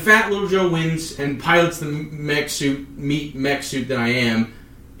when Fat Little Joe wins and pilots the mech suit that I am,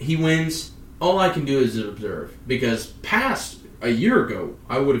 he wins. All I can do is observe, because past a year ago,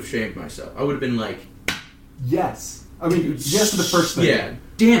 I would have shamed myself. I would have been like, yes. I mean, yes to the first thing. yeah,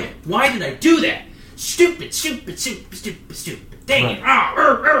 damn it. Why did I do that? Stupid. Dang it.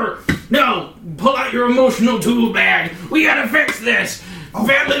 No, pull out your emotional tool bag. We gotta fix this.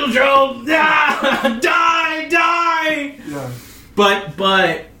 Fat Little Joe, die. Yeah.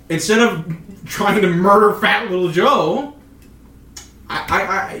 But instead of trying to murder Fat Little Joe,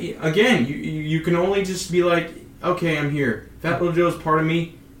 I again, you can only just be like, okay, I'm here. Fat Little Joe's part of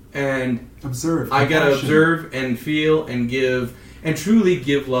me, and observe. I gotta Compassion. observe and feel and give, and truly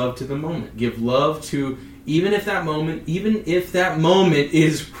give love to the moment. Give love to, even if that moment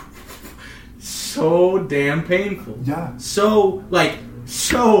is so damn painful. Yeah. So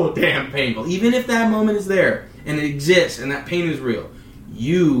damn painful. Even if that moment is there and it exists and that pain is real,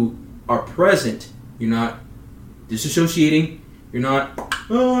 you are present. You're not disassociating. You're not,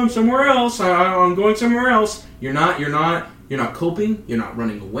 oh, I'm somewhere else. I'm going somewhere else. You're not coping. You're not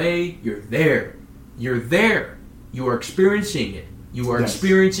running away. You're there. You're there. You are experiencing it. You are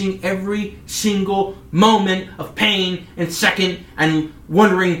experiencing every single moment of pain and second and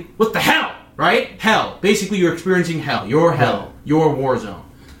wondering, what the hell, right? Hell. Basically, you're experiencing hell. Your hell. Your war zone.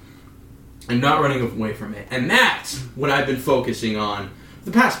 And not running away from it. And that's what I've been focusing on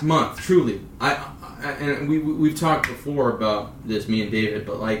the past month, truly. And we've talked before about this, me and David,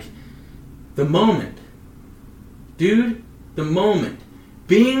 but like, the moment. Dude, the moment.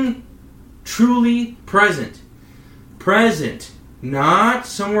 Being truly present. Present. Not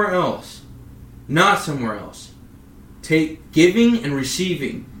somewhere else. Not somewhere else. Take giving and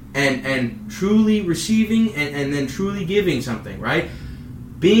receiving. And truly receiving and then truly giving something, right?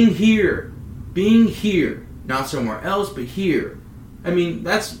 Being here. Being here. Not somewhere else, but here. I mean,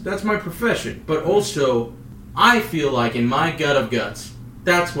 that's my profession. But also, I feel like in my gut of guts,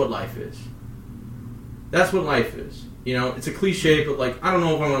 that's what life is. That's what life is. You know, it's a cliche, but like, I don't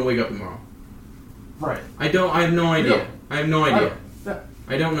know if I'm going to wake up tomorrow. Right. I have no idea. Yeah. I have no idea.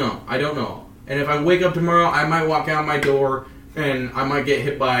 I don't know. And if I wake up tomorrow, I might walk out my door and I might get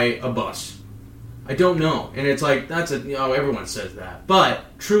hit by a bus. I don't know. And it's like, everyone says that.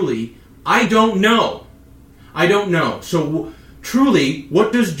 But, truly, I don't know. I don't know. So, truly,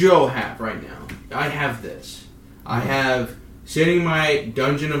 what does Joe have right now? I have this. I have, sitting in my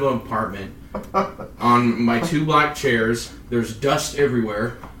dungeon of an apartment, on my 2 black chairs, there's dust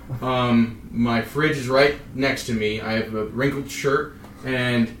everywhere. My fridge is right next to me. I have a wrinkled shirt,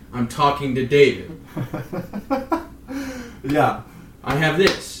 and I'm talking to David. Yeah. I have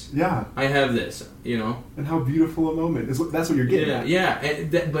this. Yeah. I have this, you know. And how beautiful a moment. That's what you're getting at. Yeah.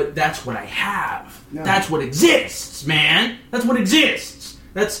 But that's what I have. Yeah. That's what exists, man. That's what exists.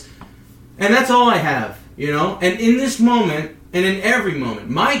 That's all I have, you know. And in this moment, and in every moment,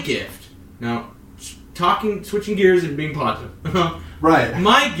 my gift. Now, switching gears and being positive. Right.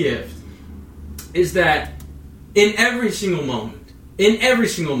 My gift is that in every single moment,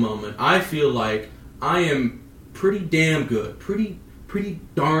 I feel like I am pretty damn good, pretty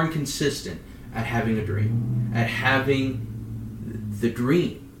darn consistent at having a dream, at having the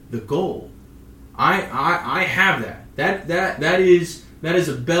dream, the goal. I have that. That is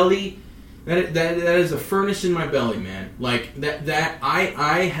a belly. That is a furnace in my belly, man. Like that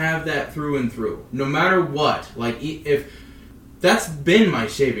I have that through and through. No matter what. Like if that's been my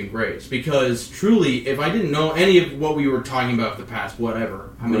saving grace, because truly, if I didn't know any of what we were talking about for the past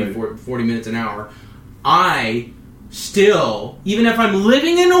how many 40 minutes an hour, I still, even if I'm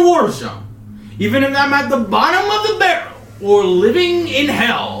living in a war zone, even if I'm at the bottom of the barrel or living in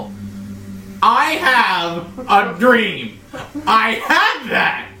hell, I have a dream. I have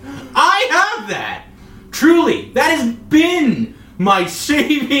that. Truly, that has been my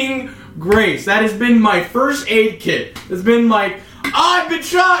saving grace. That has been my first aid kit. It's been like, I've been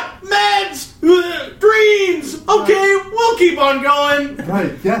shot, meds, dreams. Okay, we'll keep on going.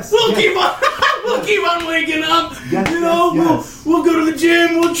 Right. Yes. We'll keep on waking up. Yes, you know, yes. we'll go to the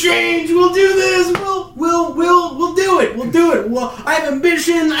gym. We'll change. We'll do this. We'll do it. We'll do it. Well, I have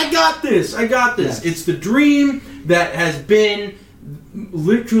ambition. I got this. Yes. It's the dream that has been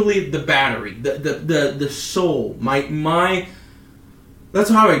literally the battery, the soul. My. That's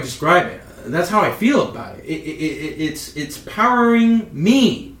how I describe it. That's how I feel about it. It's powering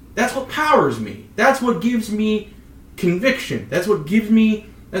me. That's what powers me. That's what gives me conviction. That's what gives me.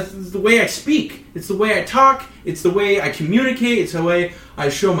 That's the way I speak. It's the way I talk. It's the way I communicate. It's the way I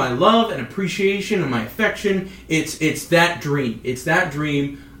show my love and appreciation and my affection. It's that dream. It's that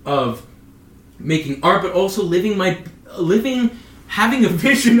dream of making art, but also having a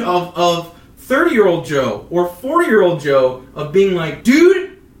vision of 30-year-old Joe or 40-year-old Joe of being like,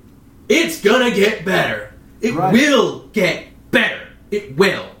 dude, it's gonna get better. It will get better. It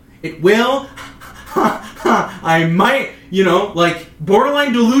will. It will. I might, like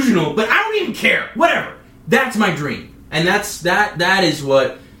borderline delusional, but I don't even care. Whatever. That's my dream, and that's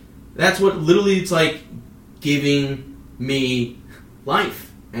what literally it's like giving me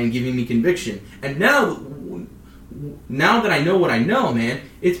life and giving me conviction. And now that I know what I know, man,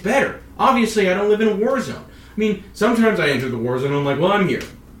 it's better. Obviously, I don't live in a war zone. I mean, sometimes I enter the war zone and I'm like, well, I'm here.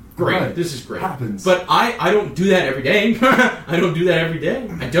 Great. Right. This is great. Happens. But I don't do that every day. I don't do that every day.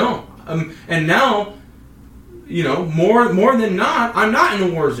 I don't. And now, more than not, I'm not in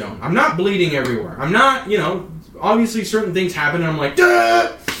a war zone. I'm not bleeding everywhere. I'm not, obviously certain things happen and I'm like,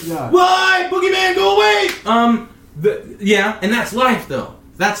 duh! Yeah. Why? Boogeyman, go away! And that's life, though.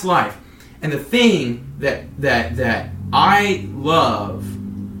 That's life. And the thing that I love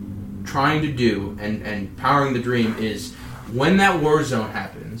trying to do and powering the dream is when that war zone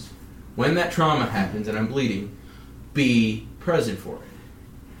happens, when that trauma happens and I'm bleeding, be present for it.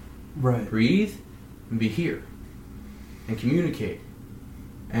 Right. Breathe and be here. And communicate.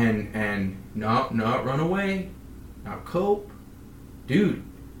 And not run away. Not cope. Dude.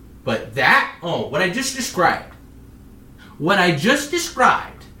 But what I just described.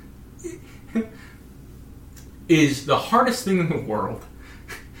 Is the hardest thing in the world.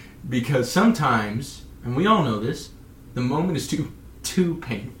 Because sometimes, and we all know this, the moment is too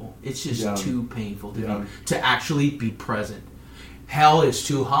painful. It's just too painful to actually be present. Hell is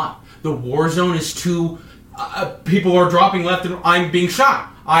too hot. The war zone is too. People are dropping left, and I'm being shot.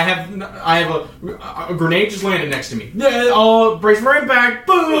 I have a grenade just landed next to me. Oh, brace for impact.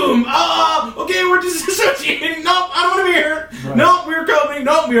 Boom. Okay, we're disassociating. Nope, I don't want to be here. Right. Nope, we're coping.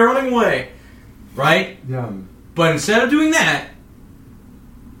 Nope, we're running away. Right? Yeah. But instead of doing that,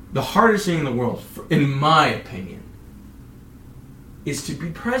 the hardest thing in the world, in my opinion, is to be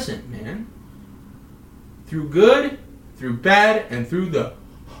present, man. Through good, through bad, and through the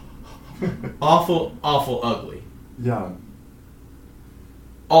awful, awful ugly. Yeah.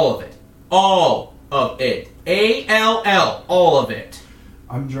 All of it. All of it. A-L-L. All of it.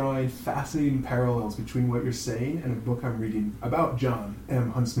 I'm drawing fascinating parallels between what you're saying and a book I'm reading about John M.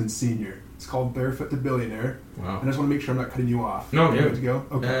 Huntsman Sr. It's called Barefoot to Billionaire. Wow. And I just want to make sure I'm not cutting you off. No, yeah. Good to go?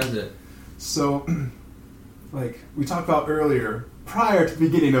 Okay. That's it. So, like we talked about earlier, prior to the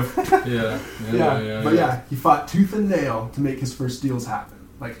beginning of... yeah. He fought tooth and nail to make his first deals happen.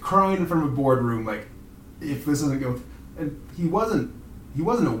 Like, crying in front of a boardroom, like, if this doesn't go... And he wasn't a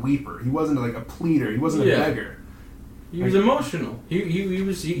weeper. He wasn't, like, a pleader. He wasn't a beggar. He was emotional. He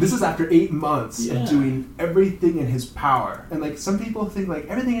was... This is after 8 months of doing everything in his power. And, like, some people think, like,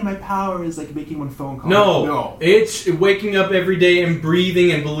 everything in my power is, like, making one phone call. No. It's waking up every day and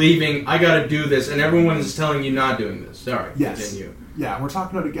breathing and believing, I gotta do this, and everyone is telling you not doing this. Sorry, continue. Yeah, we're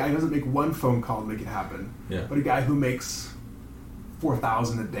talking about a guy who doesn't make one phone call to make it happen. Yeah. But a guy who makes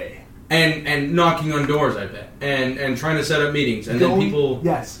 $4,000 a day. And knocking on doors, I bet. And trying to set up meetings. And then people...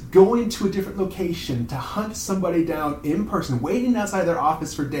 Yes. Going to a different location to hunt somebody down in person, waiting outside their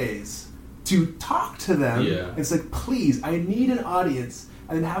office for days to talk to them. Yeah. It's like, please, I need an audience.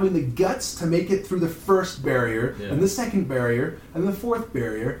 And then having the guts to make it through the first barrier, and the second barrier, and the fourth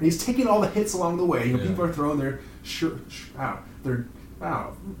barrier. And he's taking all the hits along the way. People are throwing their...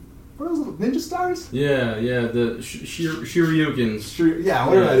 What are those little ninja stars? Yeah, the Shiryukens.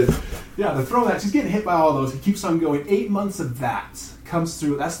 Whatever that is. Yeah, they're throwing that. He's getting hit by all those. He keeps on going. 8 months of that comes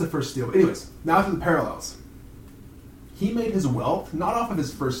through. That's the first deal. But anyways, now to the parallels. He made his wealth not off of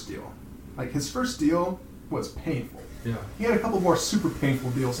his first deal. Like, his first deal was painful. Yeah. He had a couple more super painful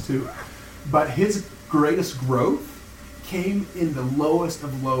deals, too. But his greatest growth came in the lowest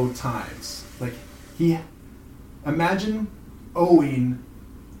of low times. Like, imagine owing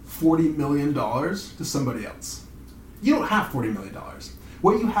 $40 million to somebody else. You don't have $40 million.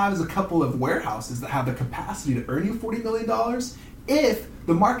 What you have is a couple of warehouses that have the capacity to earn you $40 million if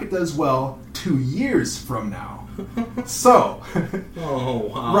the market does well 2 years from now. So. Oh,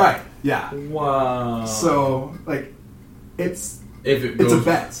 wow. Right, yeah. Wow. So, like, it's a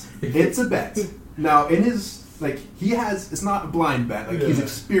bet. It's a bet. Now, in his, like, it's not a blind bet. Like, he's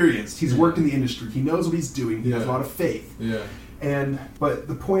experienced. He's worked in the industry. He knows what he's doing. He has a lot of faith. Yeah. But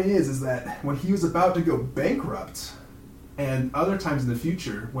the point is that when he was about to go bankrupt, and other times in the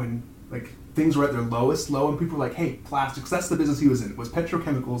future when like things were at their lowest low, and people were like, hey, plastics, that's the business he was in, was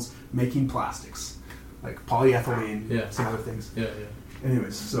petrochemicals making plastics. Like polyethylene, some other things.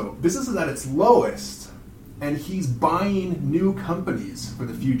 Anyways, so business is at its lowest, and he's buying new companies for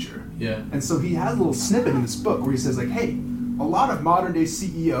the future. And so he has a little snippet in this book where he says, like, hey, a lot of modern day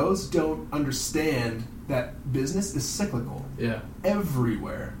CEOs don't understand that business is cyclical.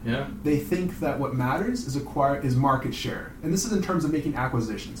 Everywhere. They think that what matters is market share. And this is in terms of making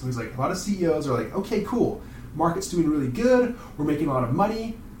acquisitions. So he's like, a lot of CEOs are like, okay, cool. Market's doing really good. We're making a lot of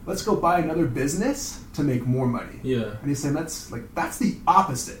money. Let's go buy another business to make more money. And he's saying that's the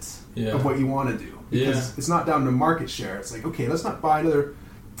opposite of what you want to do. Because it's not down to market share. It's like, okay, let's not buy another.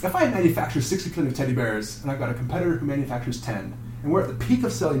 If I manufacture 60 million teddy bears and I've got a competitor who manufactures 10, and we're at the peak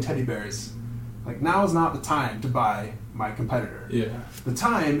of selling teddy bears, like now is not the time to buy my competitor. The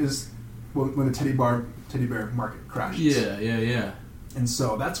time is when the teddy bear market crashes. And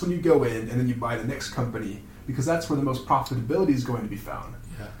so that's when you go in and then you buy the next company, because that's where the most profitability is going to be found.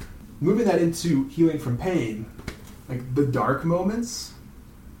 Moving that into healing from pain, like the dark moments,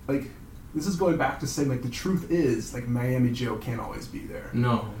 like this is going back to saying like the truth is like Miami Joe can't always be there.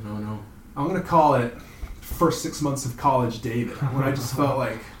 No. I'm gonna call it first 6 months of college David, when I just felt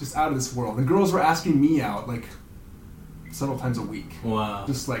like just out of this world, and girls were asking me out like several times a week. Wow.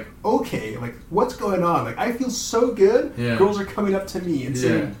 Just like, okay, like what's going on? Like I feel so good. Girls are coming up to me and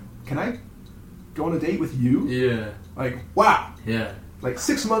saying, "Can I go on a date with you?" Like, wow. Like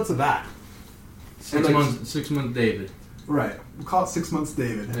 6 months of that. 6 months. 6 month David. Right. We'll call it 6 months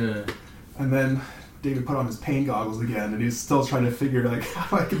David. And then David put on his pain goggles again, and he's still trying to figure like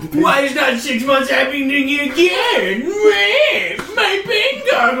how I can. Why is not 6 months happening again? My pain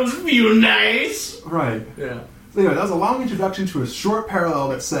goggles feel nice. Right. So anyway, that was a long introduction to a short parallel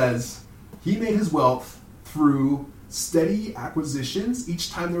that says he made his wealth through steady acquisitions. Each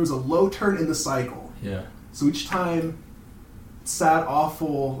time there was a low turn in the cycle. So each time, sad,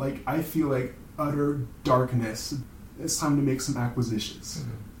 awful, like I feel like utter darkness, it's time to make some acquisitions.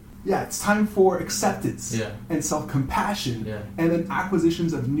 It's time for acceptance and self-compassion, and then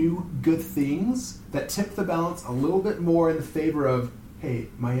acquisitions of new good things that tip the balance a little bit more in the favor of, hey,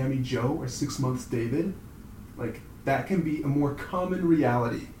 Miami Joe or 6 months David. Like that can be a more common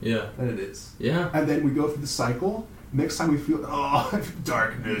reality than it is. And then we go through the cycle. Next time we feel,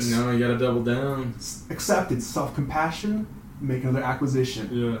 darkness. No, you gotta double down. Acceptance, self-compassion, make another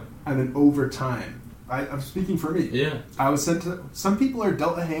acquisition. And then over time. I'm speaking for me. I was sent to... Some people are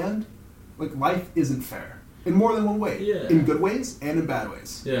dealt a hand. Like, life isn't fair. In more than one way. In good ways and in bad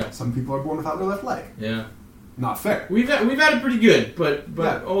ways. Some people are born without their left leg. Not fair. We've had it pretty good,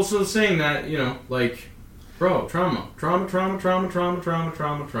 but also saying that, like... Bro, trauma.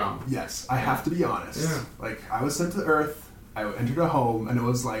 Yes, I have to be honest. Like, I was sent to Earth, I entered a home, and it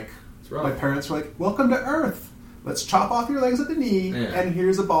was like... My parents were like, welcome to Earth. Let's chop off your legs at the knee, and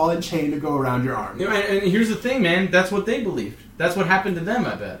here's a ball and chain to go around your arm. And here's the thing, man. That's what they believed. That's what happened to them,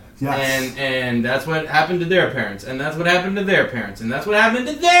 I bet. And that's what happened to their parents. And that's what happened to their parents. And that's what happened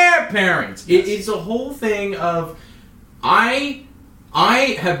to their parents. It's a whole thing of... I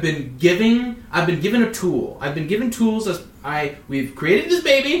have been given a tool. I've been given tools as we've created this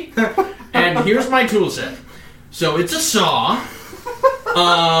baby, and here's my tool set. So it's a saw.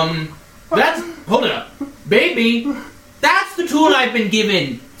 Hold it up. Baby, that's the tool I've been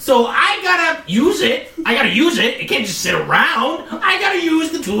given. So I gotta use it. It can't just sit around. I gotta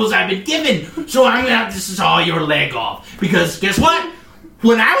use the tools I've been given. So I'm gonna have to saw your leg off. Because guess what?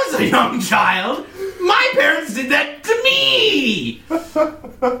 When I was a young child, my parents did that to me.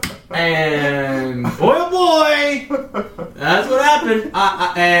 And boy, oh boy, that's what happened.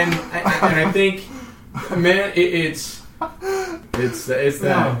 And I think, man, it's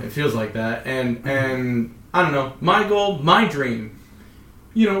that. It feels like that. And I don't know. My goal, my dream,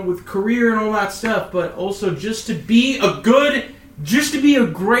 with career and all that stuff, but also just to be a great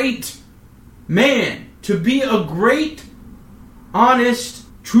man, to be a great, honest,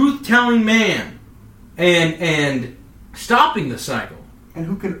 truth-telling man, and stopping the cycle. And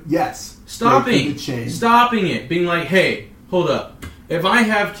who can, stopping it, being like, hey, hold up. If I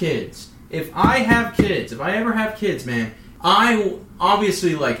ever have kids, man, I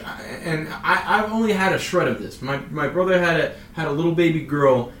obviously I've only had a shred of this. My brother had a little baby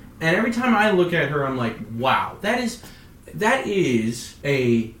girl, and every time I look at her, I'm like, wow, that is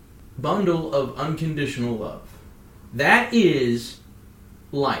a bundle of unconditional love. That is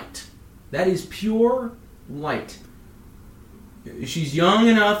light. That is pure light. She's young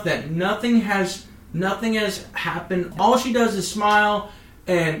enough that nothing has happened. All she does is smile,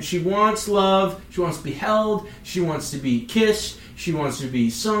 and she wants love. She wants to be held. She wants to be kissed. She wants to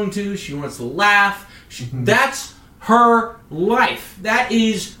be sung to. She wants to laugh. That's her life. There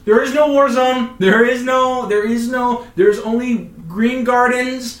is no war zone. There's only green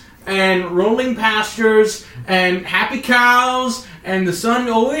gardens and rolling pastures and happy cows and the sun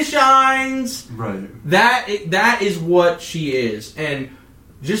always shines. Right. That is what she is. And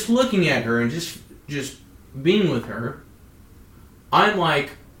just looking at her and just being with her, I'm like,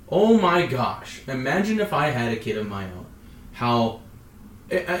 oh my gosh, imagine if I had a kid of my own. How,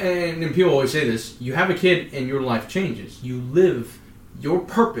 and people always say this, you have a kid and your life changes. You live, your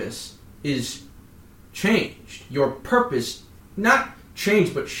purpose is changed. Your purpose, not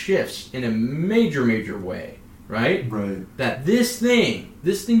changed, but shifts in a major, major way, right? Right. That this thing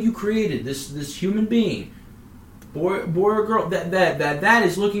you created, this human being, boy or girl, that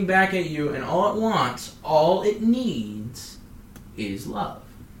is looking back at you, and all it wants, all it needs, is love.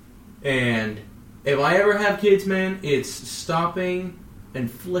 And if I ever have kids, man, it's stopping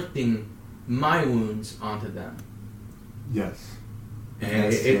inflicting my wounds onto them. Yes.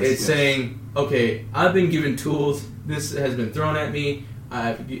 And it's saying, okay, I've been given tools. This has been thrown at me.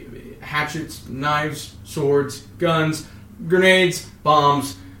 Hatchets, knives, swords, guns, grenades,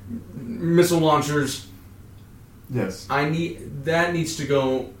 bombs, missile launchers. Yes. That needs to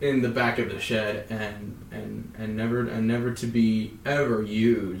go in the back of the shed and never to be ever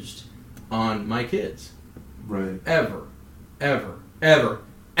used on my kids. Right. Ever.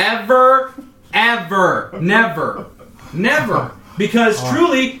 Never. Because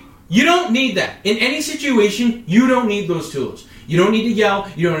truly, you don't need that. In any situation, you don't need those tools. You don't need to yell,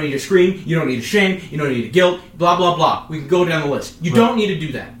 you don't need to scream, you don't need to shame, you don't need to guilt, blah, blah, blah. We can go down the list. You don't need to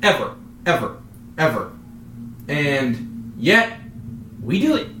do that. Ever. And yet, we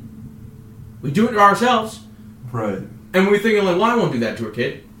do it. We do it to ourselves. Right. And we're thinking, like, well, I won't do that to a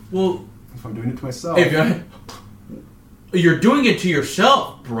kid. Well, if I'm doing it to myself. You're doing it to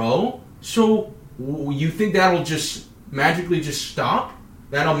yourself, bro. So, you think that'll just magically just stop?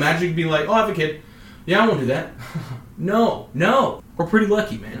 That'll magically be like, oh, I have a kid. Yeah, I won't do that. No. We're pretty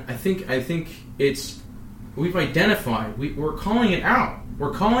lucky, man. I think it's, we've identified, we're calling it out.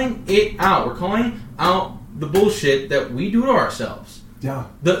 We're calling it out. We're calling out the bullshit that we do to ourselves. Yeah.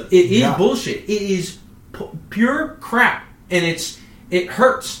 It is bullshit. It is pure crap. And it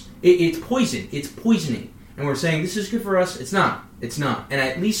hurts. It's poison. It's poisoning. And we're saying, this is good for us. It's not. And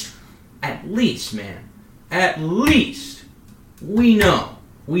at least, man, we know.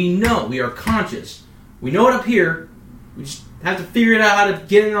 We are conscious. We know it up here. We just have to figure it out how to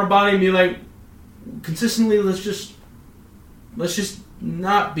get in our body and be like, consistently, let's just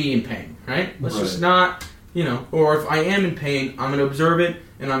not be in pain, right? Let's just not, or if I am in pain, I'm going to observe it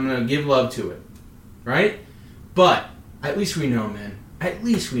and I'm going to give love to it, right? But at least we know, man. At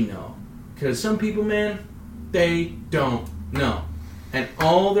least we know. Because some people, man, they don't know. And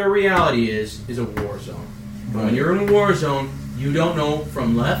all their reality is a war zone. Right. When you're in a war zone, you don't know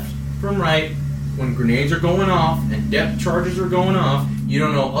from left, from right. When grenades are going off and depth charges are going off, you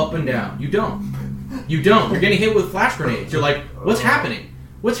don't know up and down. You don't. You're getting hit with flash grenades. You're like, what's happening?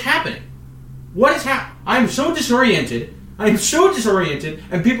 What is happening? I'm so disoriented.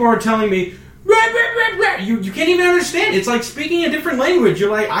 And people are telling me, you can't even understand. It's like speaking a different language.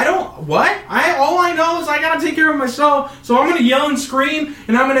 You're like, all I know is I gotta take care of myself, so I'm gonna yell and scream,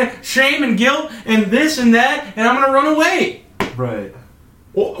 and I'm gonna shame and guilt, and this and that, and I'm gonna run away. Right.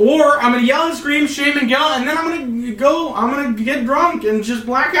 Or I'm gonna yell and scream, shame and guilt, and then I'm gonna get drunk and just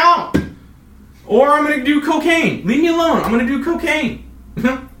black out. Or I'm gonna do cocaine. Leave me alone. I'm gonna do cocaine.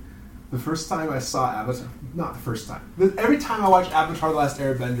 The first time I saw Avatar, not the first time, every time I watch Avatar: The Last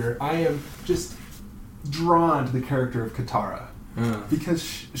Airbender, I am just drawn to the character of Katara. Because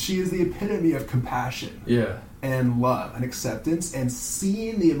she is the epitome of compassion. Yeah. And love and acceptance and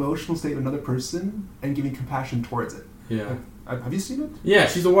seeing the emotional state of another person and giving compassion towards it. Yeah. Have you seen it? Yeah,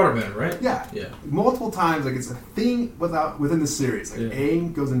 she's a waterbender, right? Yeah. Multiple times, like, it's a thing within the series. Like,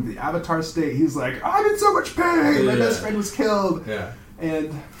 Aang goes into the Avatar state. He's like, I'm in so much pain. My best friend was killed. Yeah.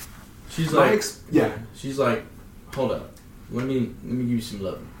 And she's like, she's like, hold up, let me give you some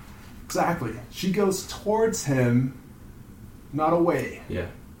love. Exactly. She goes towards him, not away. Yeah.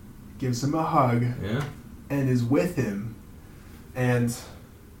 Gives him a hug. Yeah. And is with him. And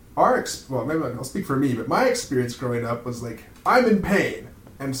maybe I'll speak for me, but my experience growing up was like, I'm in pain.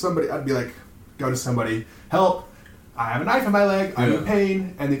 And I'd be like, go to somebody, help, I have a knife in my leg, I'm in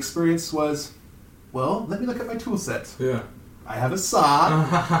pain. And the experience was, well, let me look at my tool set. Yeah. I have a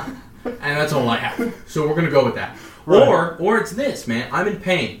saw. And that's all I have. So we're going to go with that. Right. Or it's this, man, I'm in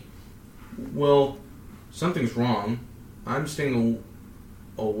pain. Well, something's wrong. I'm staying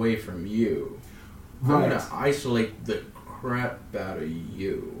away from you. Right. I'm going to isolate the crap out of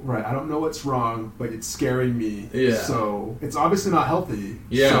you. Right. I don't know what's wrong, but it's scaring me. Yeah. So it's obviously not healthy.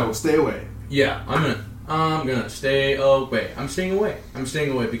 Yeah. So stay away. Yeah, I'm gonna stay away. I'm staying away. I'm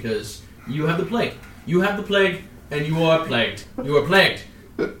staying away because you have the plague. You have the plague, and you are plagued. You are plagued.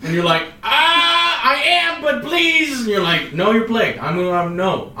 And you're like, I am, but please. And you're like, no, you're plagued.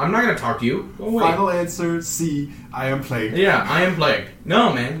 No, I'm not gonna talk to you. Go away. Final answer, C, I am plagued. Yeah, I am plagued.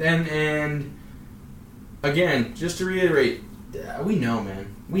 No, man, and again, just to reiterate, we know,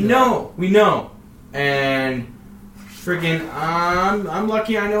 man. We know. And freaking, I'm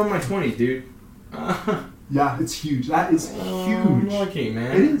lucky I know in my 20s, dude. Yeah, it's huge. That is huge. I'm lucky,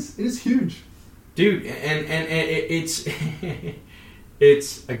 man. It is huge. Dude, and it's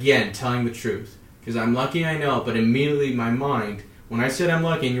it's again telling the truth because I'm lucky I know, but immediately my mind, when I said I'm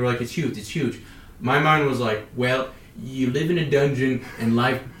lucky and you were like it's huge, my mind was like, well, you live in a dungeon and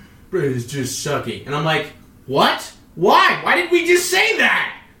life is just sucky, and I'm like, what? Why did we just say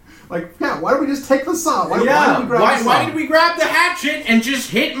that? Like, yeah, why don't we just take the saw? Why did we grab the hatchet and just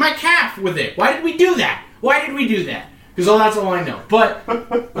hit my calf with it? Why did we do that? Because that's all I know. But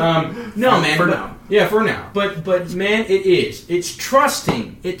no, man. For now. Yeah, for now. But man, it is. It's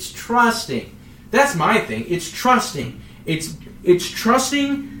trusting. It's trusting. That's my thing. It's trusting. It's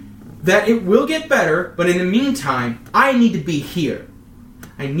trusting that it will get better. But in the meantime, I need to be here.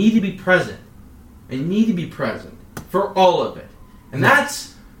 I need to be present. I need to be present for all of it. And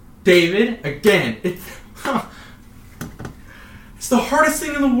that's David again. It's the hardest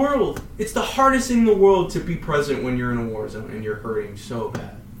thing in the world. It's the hardest thing in the world to be present when you're in a war zone and you're hurting so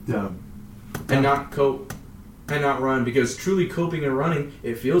bad. Yeah. And not cope. And not run. Because truly coping and running,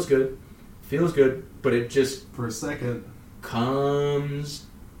 it feels good. Feels good. But it just... For a second. Comes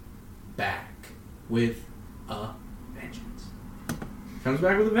back with a vengeance. Comes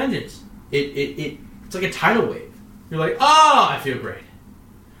back with a vengeance. It's like a tidal wave. You're like, oh, I feel great.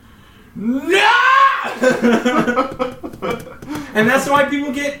 No! And that's why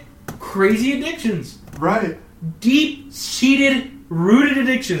people get crazy addictions. Right. Deep-seated, rooted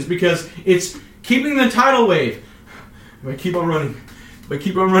addictions because it's keeping the tidal wave. If I keep on running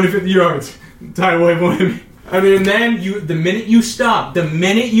 50 yards, the tidal wave won't hit me. I mean, then the minute you stop,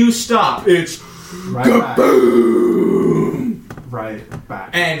 it's right boom. Right back.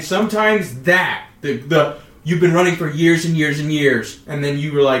 And sometimes the you've been running for years and years and years, and then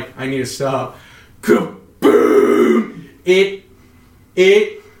you were like, I need to stop. Kaboom!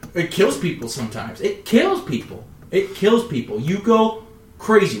 It kills people sometimes. It kills people. You go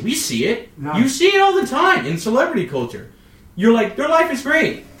crazy. We see it. Yeah. You see it all the time in celebrity culture. You're like, their life is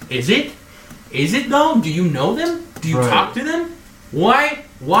great. Is it? Is it though? Do you know them? Do you talk to them? Why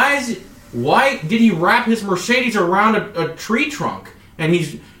is it? Why did he wrap his Mercedes around a tree trunk? And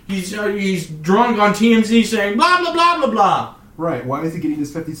he's drunk on TMZ saying blah blah blah blah blah. Right. Why is he getting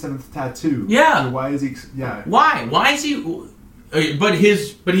his 57th tattoo? Yeah. Or why is he? Yeah. Why? Why is he? But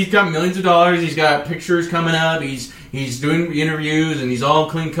he's got millions of dollars. He's got pictures coming up. He's doing interviews and he's all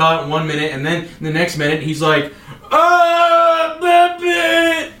clean cut in 1 minute, and then the next minute he's like,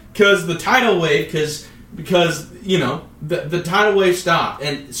 because the tidal wave, because you know the tidal wave stopped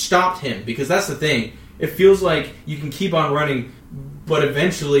him. Because that's the thing. It feels like you can keep on running, but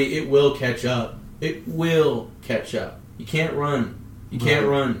eventually it will catch up. It will catch up. You can't run. You can't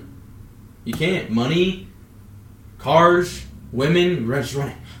run. You can't. Money, cars, women, you're just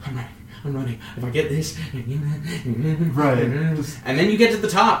running. I'm running. If I get this. Right. And then you get to the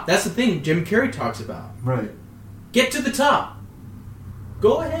top. That's the thing Jim Carrey talks about. Right. Get to the top.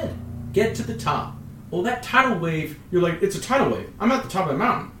 Go ahead. Get to the top. Well, that tidal wave, you're like, it's a tidal wave. I'm at the top of the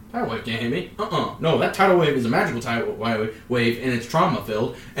mountain. Tidal wave can't hit me. No, that tidal wave is a magical tidal wave, and it's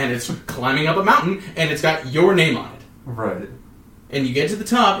trauma-filled, and it's climbing up a mountain, and it's got your name on it. Right. And you get to the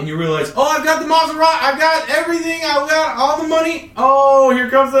top, and you realize, oh, I've got the Maserati, I've got everything, I've got all the money. Oh,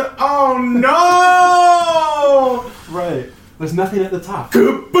 here comes oh no! Right. There's nothing at the top.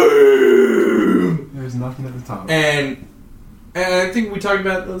 Kaboom! There's nothing at the top. And I think we talked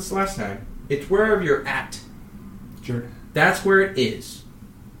about this last time. It's wherever you're at. Sure. That's where it is.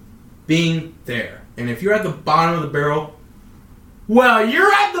 Being there. And if you're at the bottom of the barrel, well,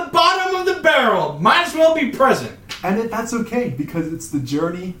 you're at the bottom of the barrel. Might as well be present. And that's okay, because it's the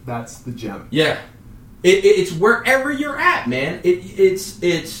journey, that's the gem. Yeah. It's wherever you're at, man.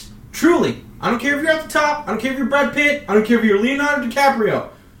 It's truly, I don't care if you're at the top, I don't care if you're Brad Pitt, I don't care if you're Leonardo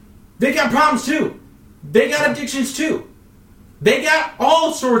DiCaprio. They got problems too. They got addictions too. They got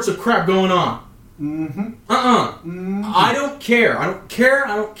all sorts of crap going on. Mm-hmm. Mm-hmm. I don't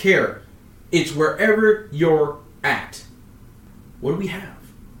care. It's wherever you're at. What do we have?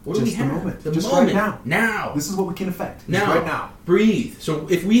 What do we Just the have? moment. The Just moment. right now. Now. This is what we can affect. Just Now. right now. Breathe. So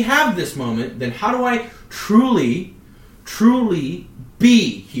if we have this moment, then how do I truly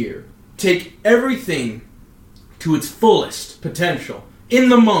be here? Take everything to its fullest potential in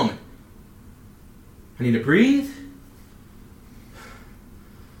the moment. I need to breathe.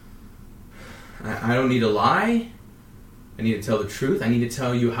 I don't need to lie. I need to tell the truth. I need to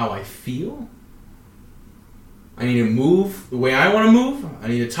tell you how I feel. I need to move the way I want to move. I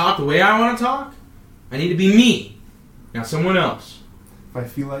need to talk the way I want to talk. I need to be me, not someone else. If I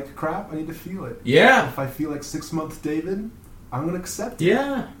feel like crap, I need to feel it. Yeah. If I feel like 6 months David, I'm going to accept it.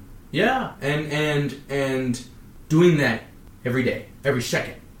 Yeah. Yeah. And doing that every day, every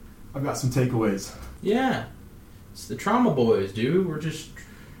second. I've got some takeaways. Yeah. It's the trauma boys, dude. We're just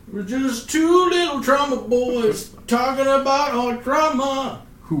two little trauma boys talking about our trauma.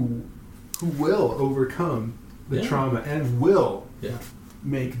 Who will overcome the trauma and will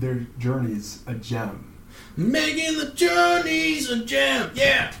make their journeys a gem. Making the journeys a gem.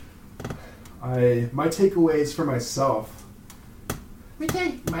 Yeah. My takeaways for myself. My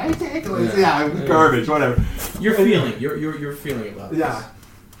takeaways. Garbage. Whatever. You're feeling about this. Yeah.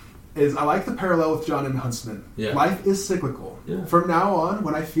 Is I like the parallel with John and Huntsman. Yeah. Life is cyclical. Yeah. From now on,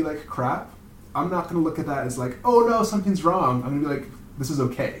 when I feel like crap, I'm not going to look at that as like, oh no, something's wrong. I'm going to be like, this is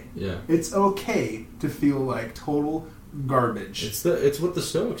okay. Yeah. It's okay to feel like total garbage. It's what the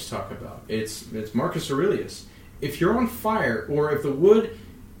Stoics talk about. It's Marcus Aurelius. If you're on fire, or if the wood,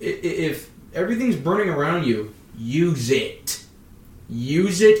 if everything's burning around you, use it.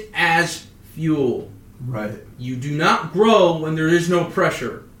 Use it as fuel. Right. You do not grow when there is no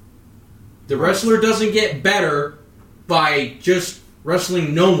pressure. The wrestler doesn't get better by just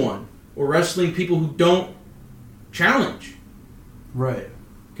wrestling no one or wrestling people who don't challenge. Right.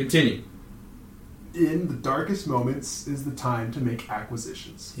 Continue. In the darkest moments is the time to make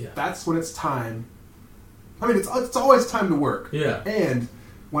acquisitions. Yeah. That's when it's time. I mean, it's always time to work. Yeah. And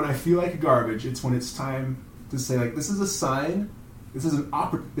when I feel like garbage, it's when it's time to say, like, this is a sign. This is an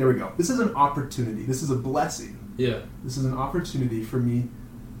there we go. This is an opportunity. This is a blessing. Yeah. This is an opportunity for me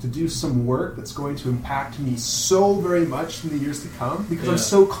to do some work that's going to impact me so very much in the years to come, because I'm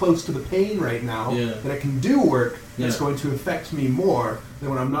so close to the pain right now that I can do work that's going to affect me more than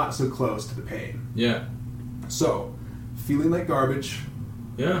when I'm not so close to the pain. Yeah. So, feeling like garbage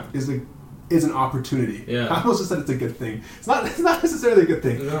is an opportunity. Yeah. I almost just said it's a good thing. It's not necessarily a good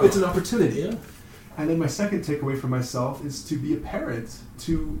thing. No. It's an opportunity. Yeah. And then my second takeaway for myself is to be a parent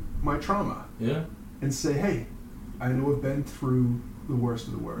to my trauma. Yeah. And say, hey, I know I've been through the worst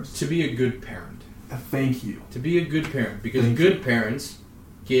of the worst. To be a good parent. Thank you. To be a good parent. Because parents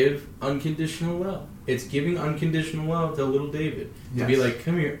give unconditional love. It's giving unconditional love to little David. Yes. To be like,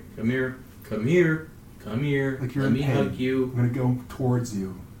 come here. Like you're let in me pain. hug you. I'm going to go towards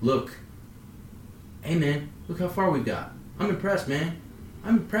you. Look. Hey, man. Look how far we've got. I'm impressed, man.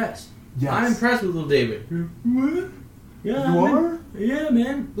 I'm impressed. Yes. I'm impressed with little David. What? Yeah, You are? Yeah,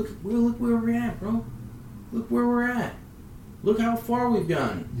 man. Look where we're at, bro. Look where we're at. Look how far we've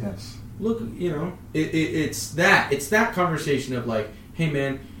gone. Yes. Look, it's that conversation of like, hey,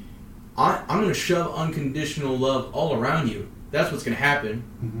 man, I'm going to shove unconditional love all around you. That's what's going to happen.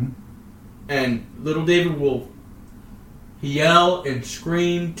 Mm-hmm. And little David will yell and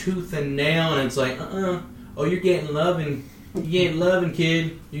scream tooth and nail, and it's like, oh, you're getting loving. You're getting loving,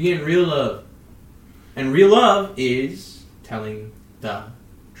 kid. You're getting real love. And real love is telling the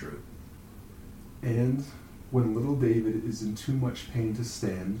truth. And when little David is in too much pain to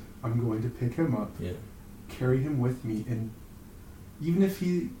stand, I'm going to pick him up, carry him with me, and even if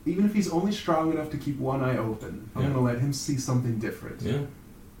he's only strong enough to keep one eye open, I'm going to let him see something different. Yeah.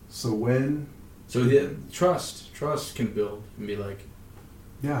 So the trust can build and be like,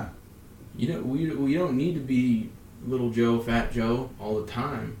 we don't need to be little Joe, fat Joe all the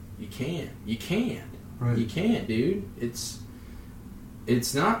time. You can't. Right. You can't, dude. It's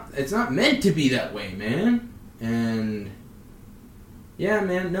not meant to be that way, man. And yeah,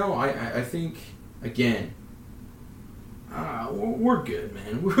 man. No, I think again, we're good,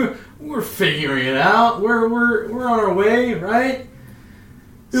 man. We're figuring it out. We're on our way, right?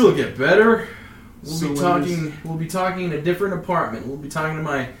 It'll get better. We'll be talking in a different apartment. We'll be talking to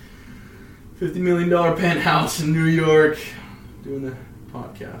my $50 million penthouse in New York, doing the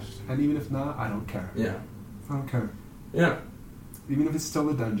podcast. And even if not, I don't care. Yeah. I don't care. Yeah. Even if it's still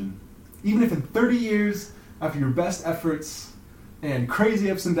a dungeon. Even if in 30 years, after your best efforts and crazy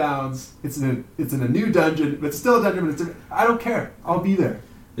ups and downs, it's in a new dungeon, but it's still a dungeon, but it's different. I don't care. I'll be there.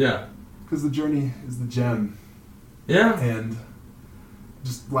 Yeah. Because the journey is the gem. Yeah. And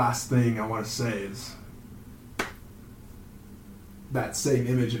just last thing I want to say is, that same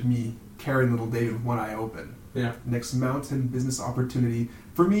image of me carrying little David with one eye open. Yeah. Next mountain, business opportunity.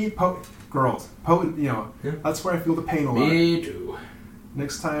 For me, girls, that's where I feel the pain a lot. Me too.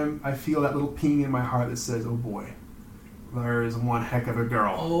 Next time I feel that little ping in my heart that says, oh boy, there is one heck of a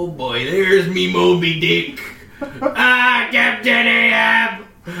girl. Oh boy, there's me Moby Dick. Captain Ahab.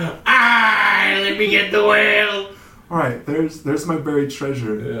 Let me get the whale. Alright, there's my buried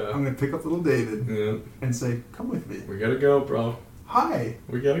treasure. Yeah. I'm going to pick up little David and say, come with me. We gotta go, bro. Hi.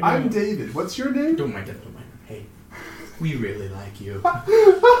 We gotta go. I'm David. What's your name? Don't mind. Hey, we really like you.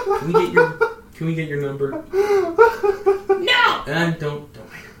 Can we get your number? No! And don't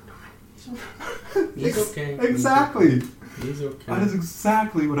mind. He's okay. Exactly. He's okay. That is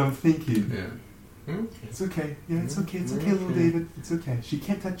exactly what I'm thinking. Yeah. Okay. It's okay. Yeah, it's okay. It's okay, little David. It's okay. She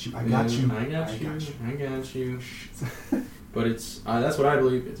can't touch you. I got you. I got you. But it's that's what I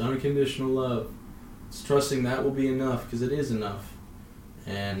believe. It's unconditional love. It's trusting that will be enough, because it is enough.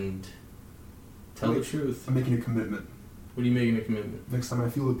 And tell the truth. I'm making a commitment. What are you making a commitment? Next time I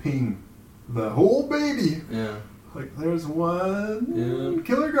feel the ping, the whole baby. Yeah. Like, there's one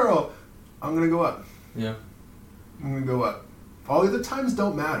killer girl. I'm going to go up. Yeah. I'm going to go up. All the other times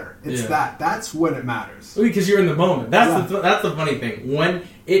don't matter. It's that's when it matters. Because you're in the moment. That's the funny thing. When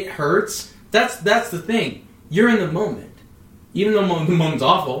it hurts, that's the thing. You're in the moment. Even though the moment's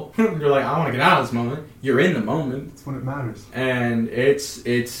awful, you're like, I want to get out of this moment. You're in the moment. That's when it matters. And it's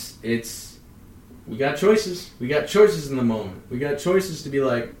we got choices. We got choices in the moment. We got choices to be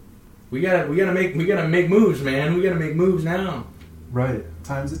like, we gotta make moves, man. We gotta make moves now. Right.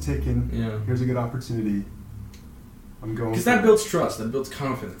 Time's a ticking. Yeah. Here's a good opportunity. I'm going. Because that builds trust. That builds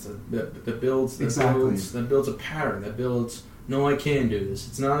confidence. That builds a pattern. That builds, no, I can do this.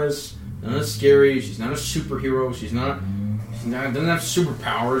 It's not as scary. She's not a superhero. She doesn't have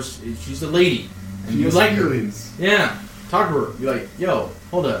superpowers. She's a lady. And she you like feelings. her. Yeah. Talk to her. You're like, yo,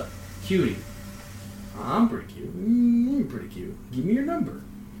 hold up. Cutie. I'm pretty cute. You're pretty cute. Give me your number.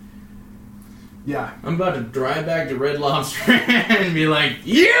 Yeah. I'm about to drive back to Red Lobster and be like,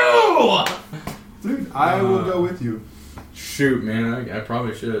 you! Dude, I will go with you. Shoot, man. I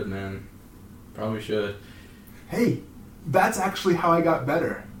probably should, man. Probably should. Hey, that's actually how I got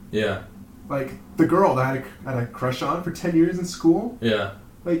better. Yeah. Like, the girl that I had a crush on for 10 years in school. Yeah.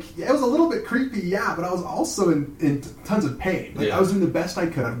 Like, it was a little bit creepy, yeah, but I was also in tons of pain. Like, I was doing the best I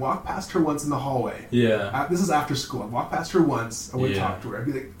could. I'd walk past her once in the hallway. Yeah. This is after school. I'd walk past her once. I would talk to her. I'd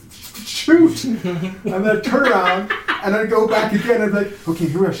be like, shoot! And then I'd turn around, and I'd go back again. I'd be like, okay,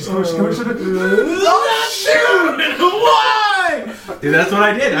 here we are. She's coming. Oh, shoot! Why? Dude, that's what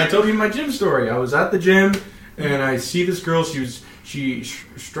I did. I told you my gym story. I was at the gym, and I see this girl. She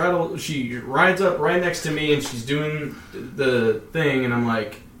rides up right next to me, and she's doing the thing, and I'm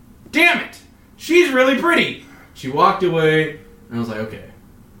like, damn it, she's really pretty. She walked away, and I was like, okay,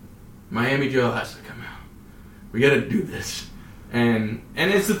 Miami Joe has to come out. We gotta do this. And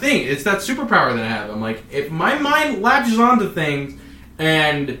it's the thing, it's that superpower that I have. I'm like, if my mind latches onto things,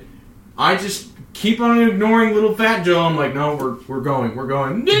 and I just keep on ignoring little fat Joe, I'm like, no, we're going.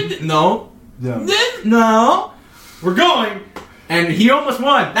 No. Yeah. No. We're going. And he almost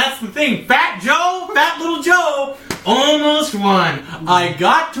won. That's the thing. Fat little Joe, almost won. I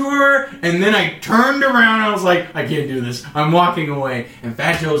got to her, and then I turned around, and I was like, I can't do this. I'm walking away. And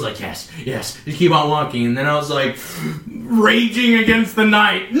Fat Joe was like, yes. Just keep on walking. And then I was like, raging against the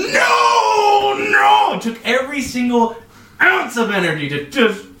night. No! It took every single ounce of energy to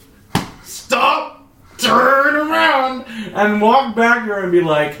just stop, turn around, and walk back to her and be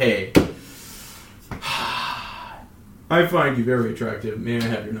like, hey, I find you very attractive. May I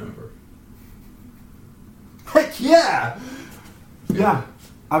have your number? Heck yeah! Yeah,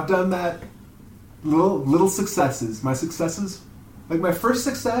 I've done that. Little successes. My successes, like my first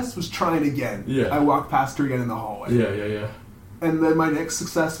success was trying again. Yeah. I walked past her again in the hallway. Yeah. And then my next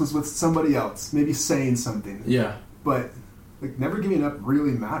success was with somebody else, maybe saying something. Yeah. But like never giving up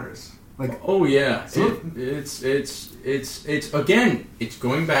really matters. Like, oh yeah, so it's again, it's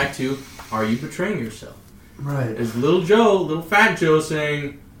going back to, are you betraying yourself? Right. Is little fat Joe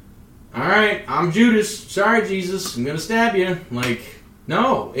saying, all right, I'm Judas. Sorry, Jesus, I'm gonna stab you. Like,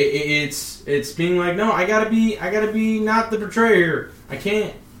 no, it's being like, no, I gotta be not the betrayer. I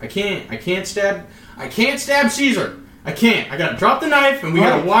can't stab Caesar. I can't. I gotta drop the knife and we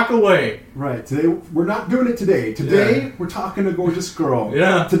gotta walk away. Right. Today we're not doing it today. Today we're talking to a gorgeous girl.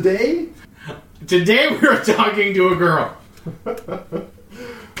 Yeah. Today we're talking to a girl.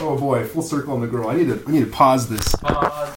 Oh boy, full circle on the girl. I need to pause this. Pause.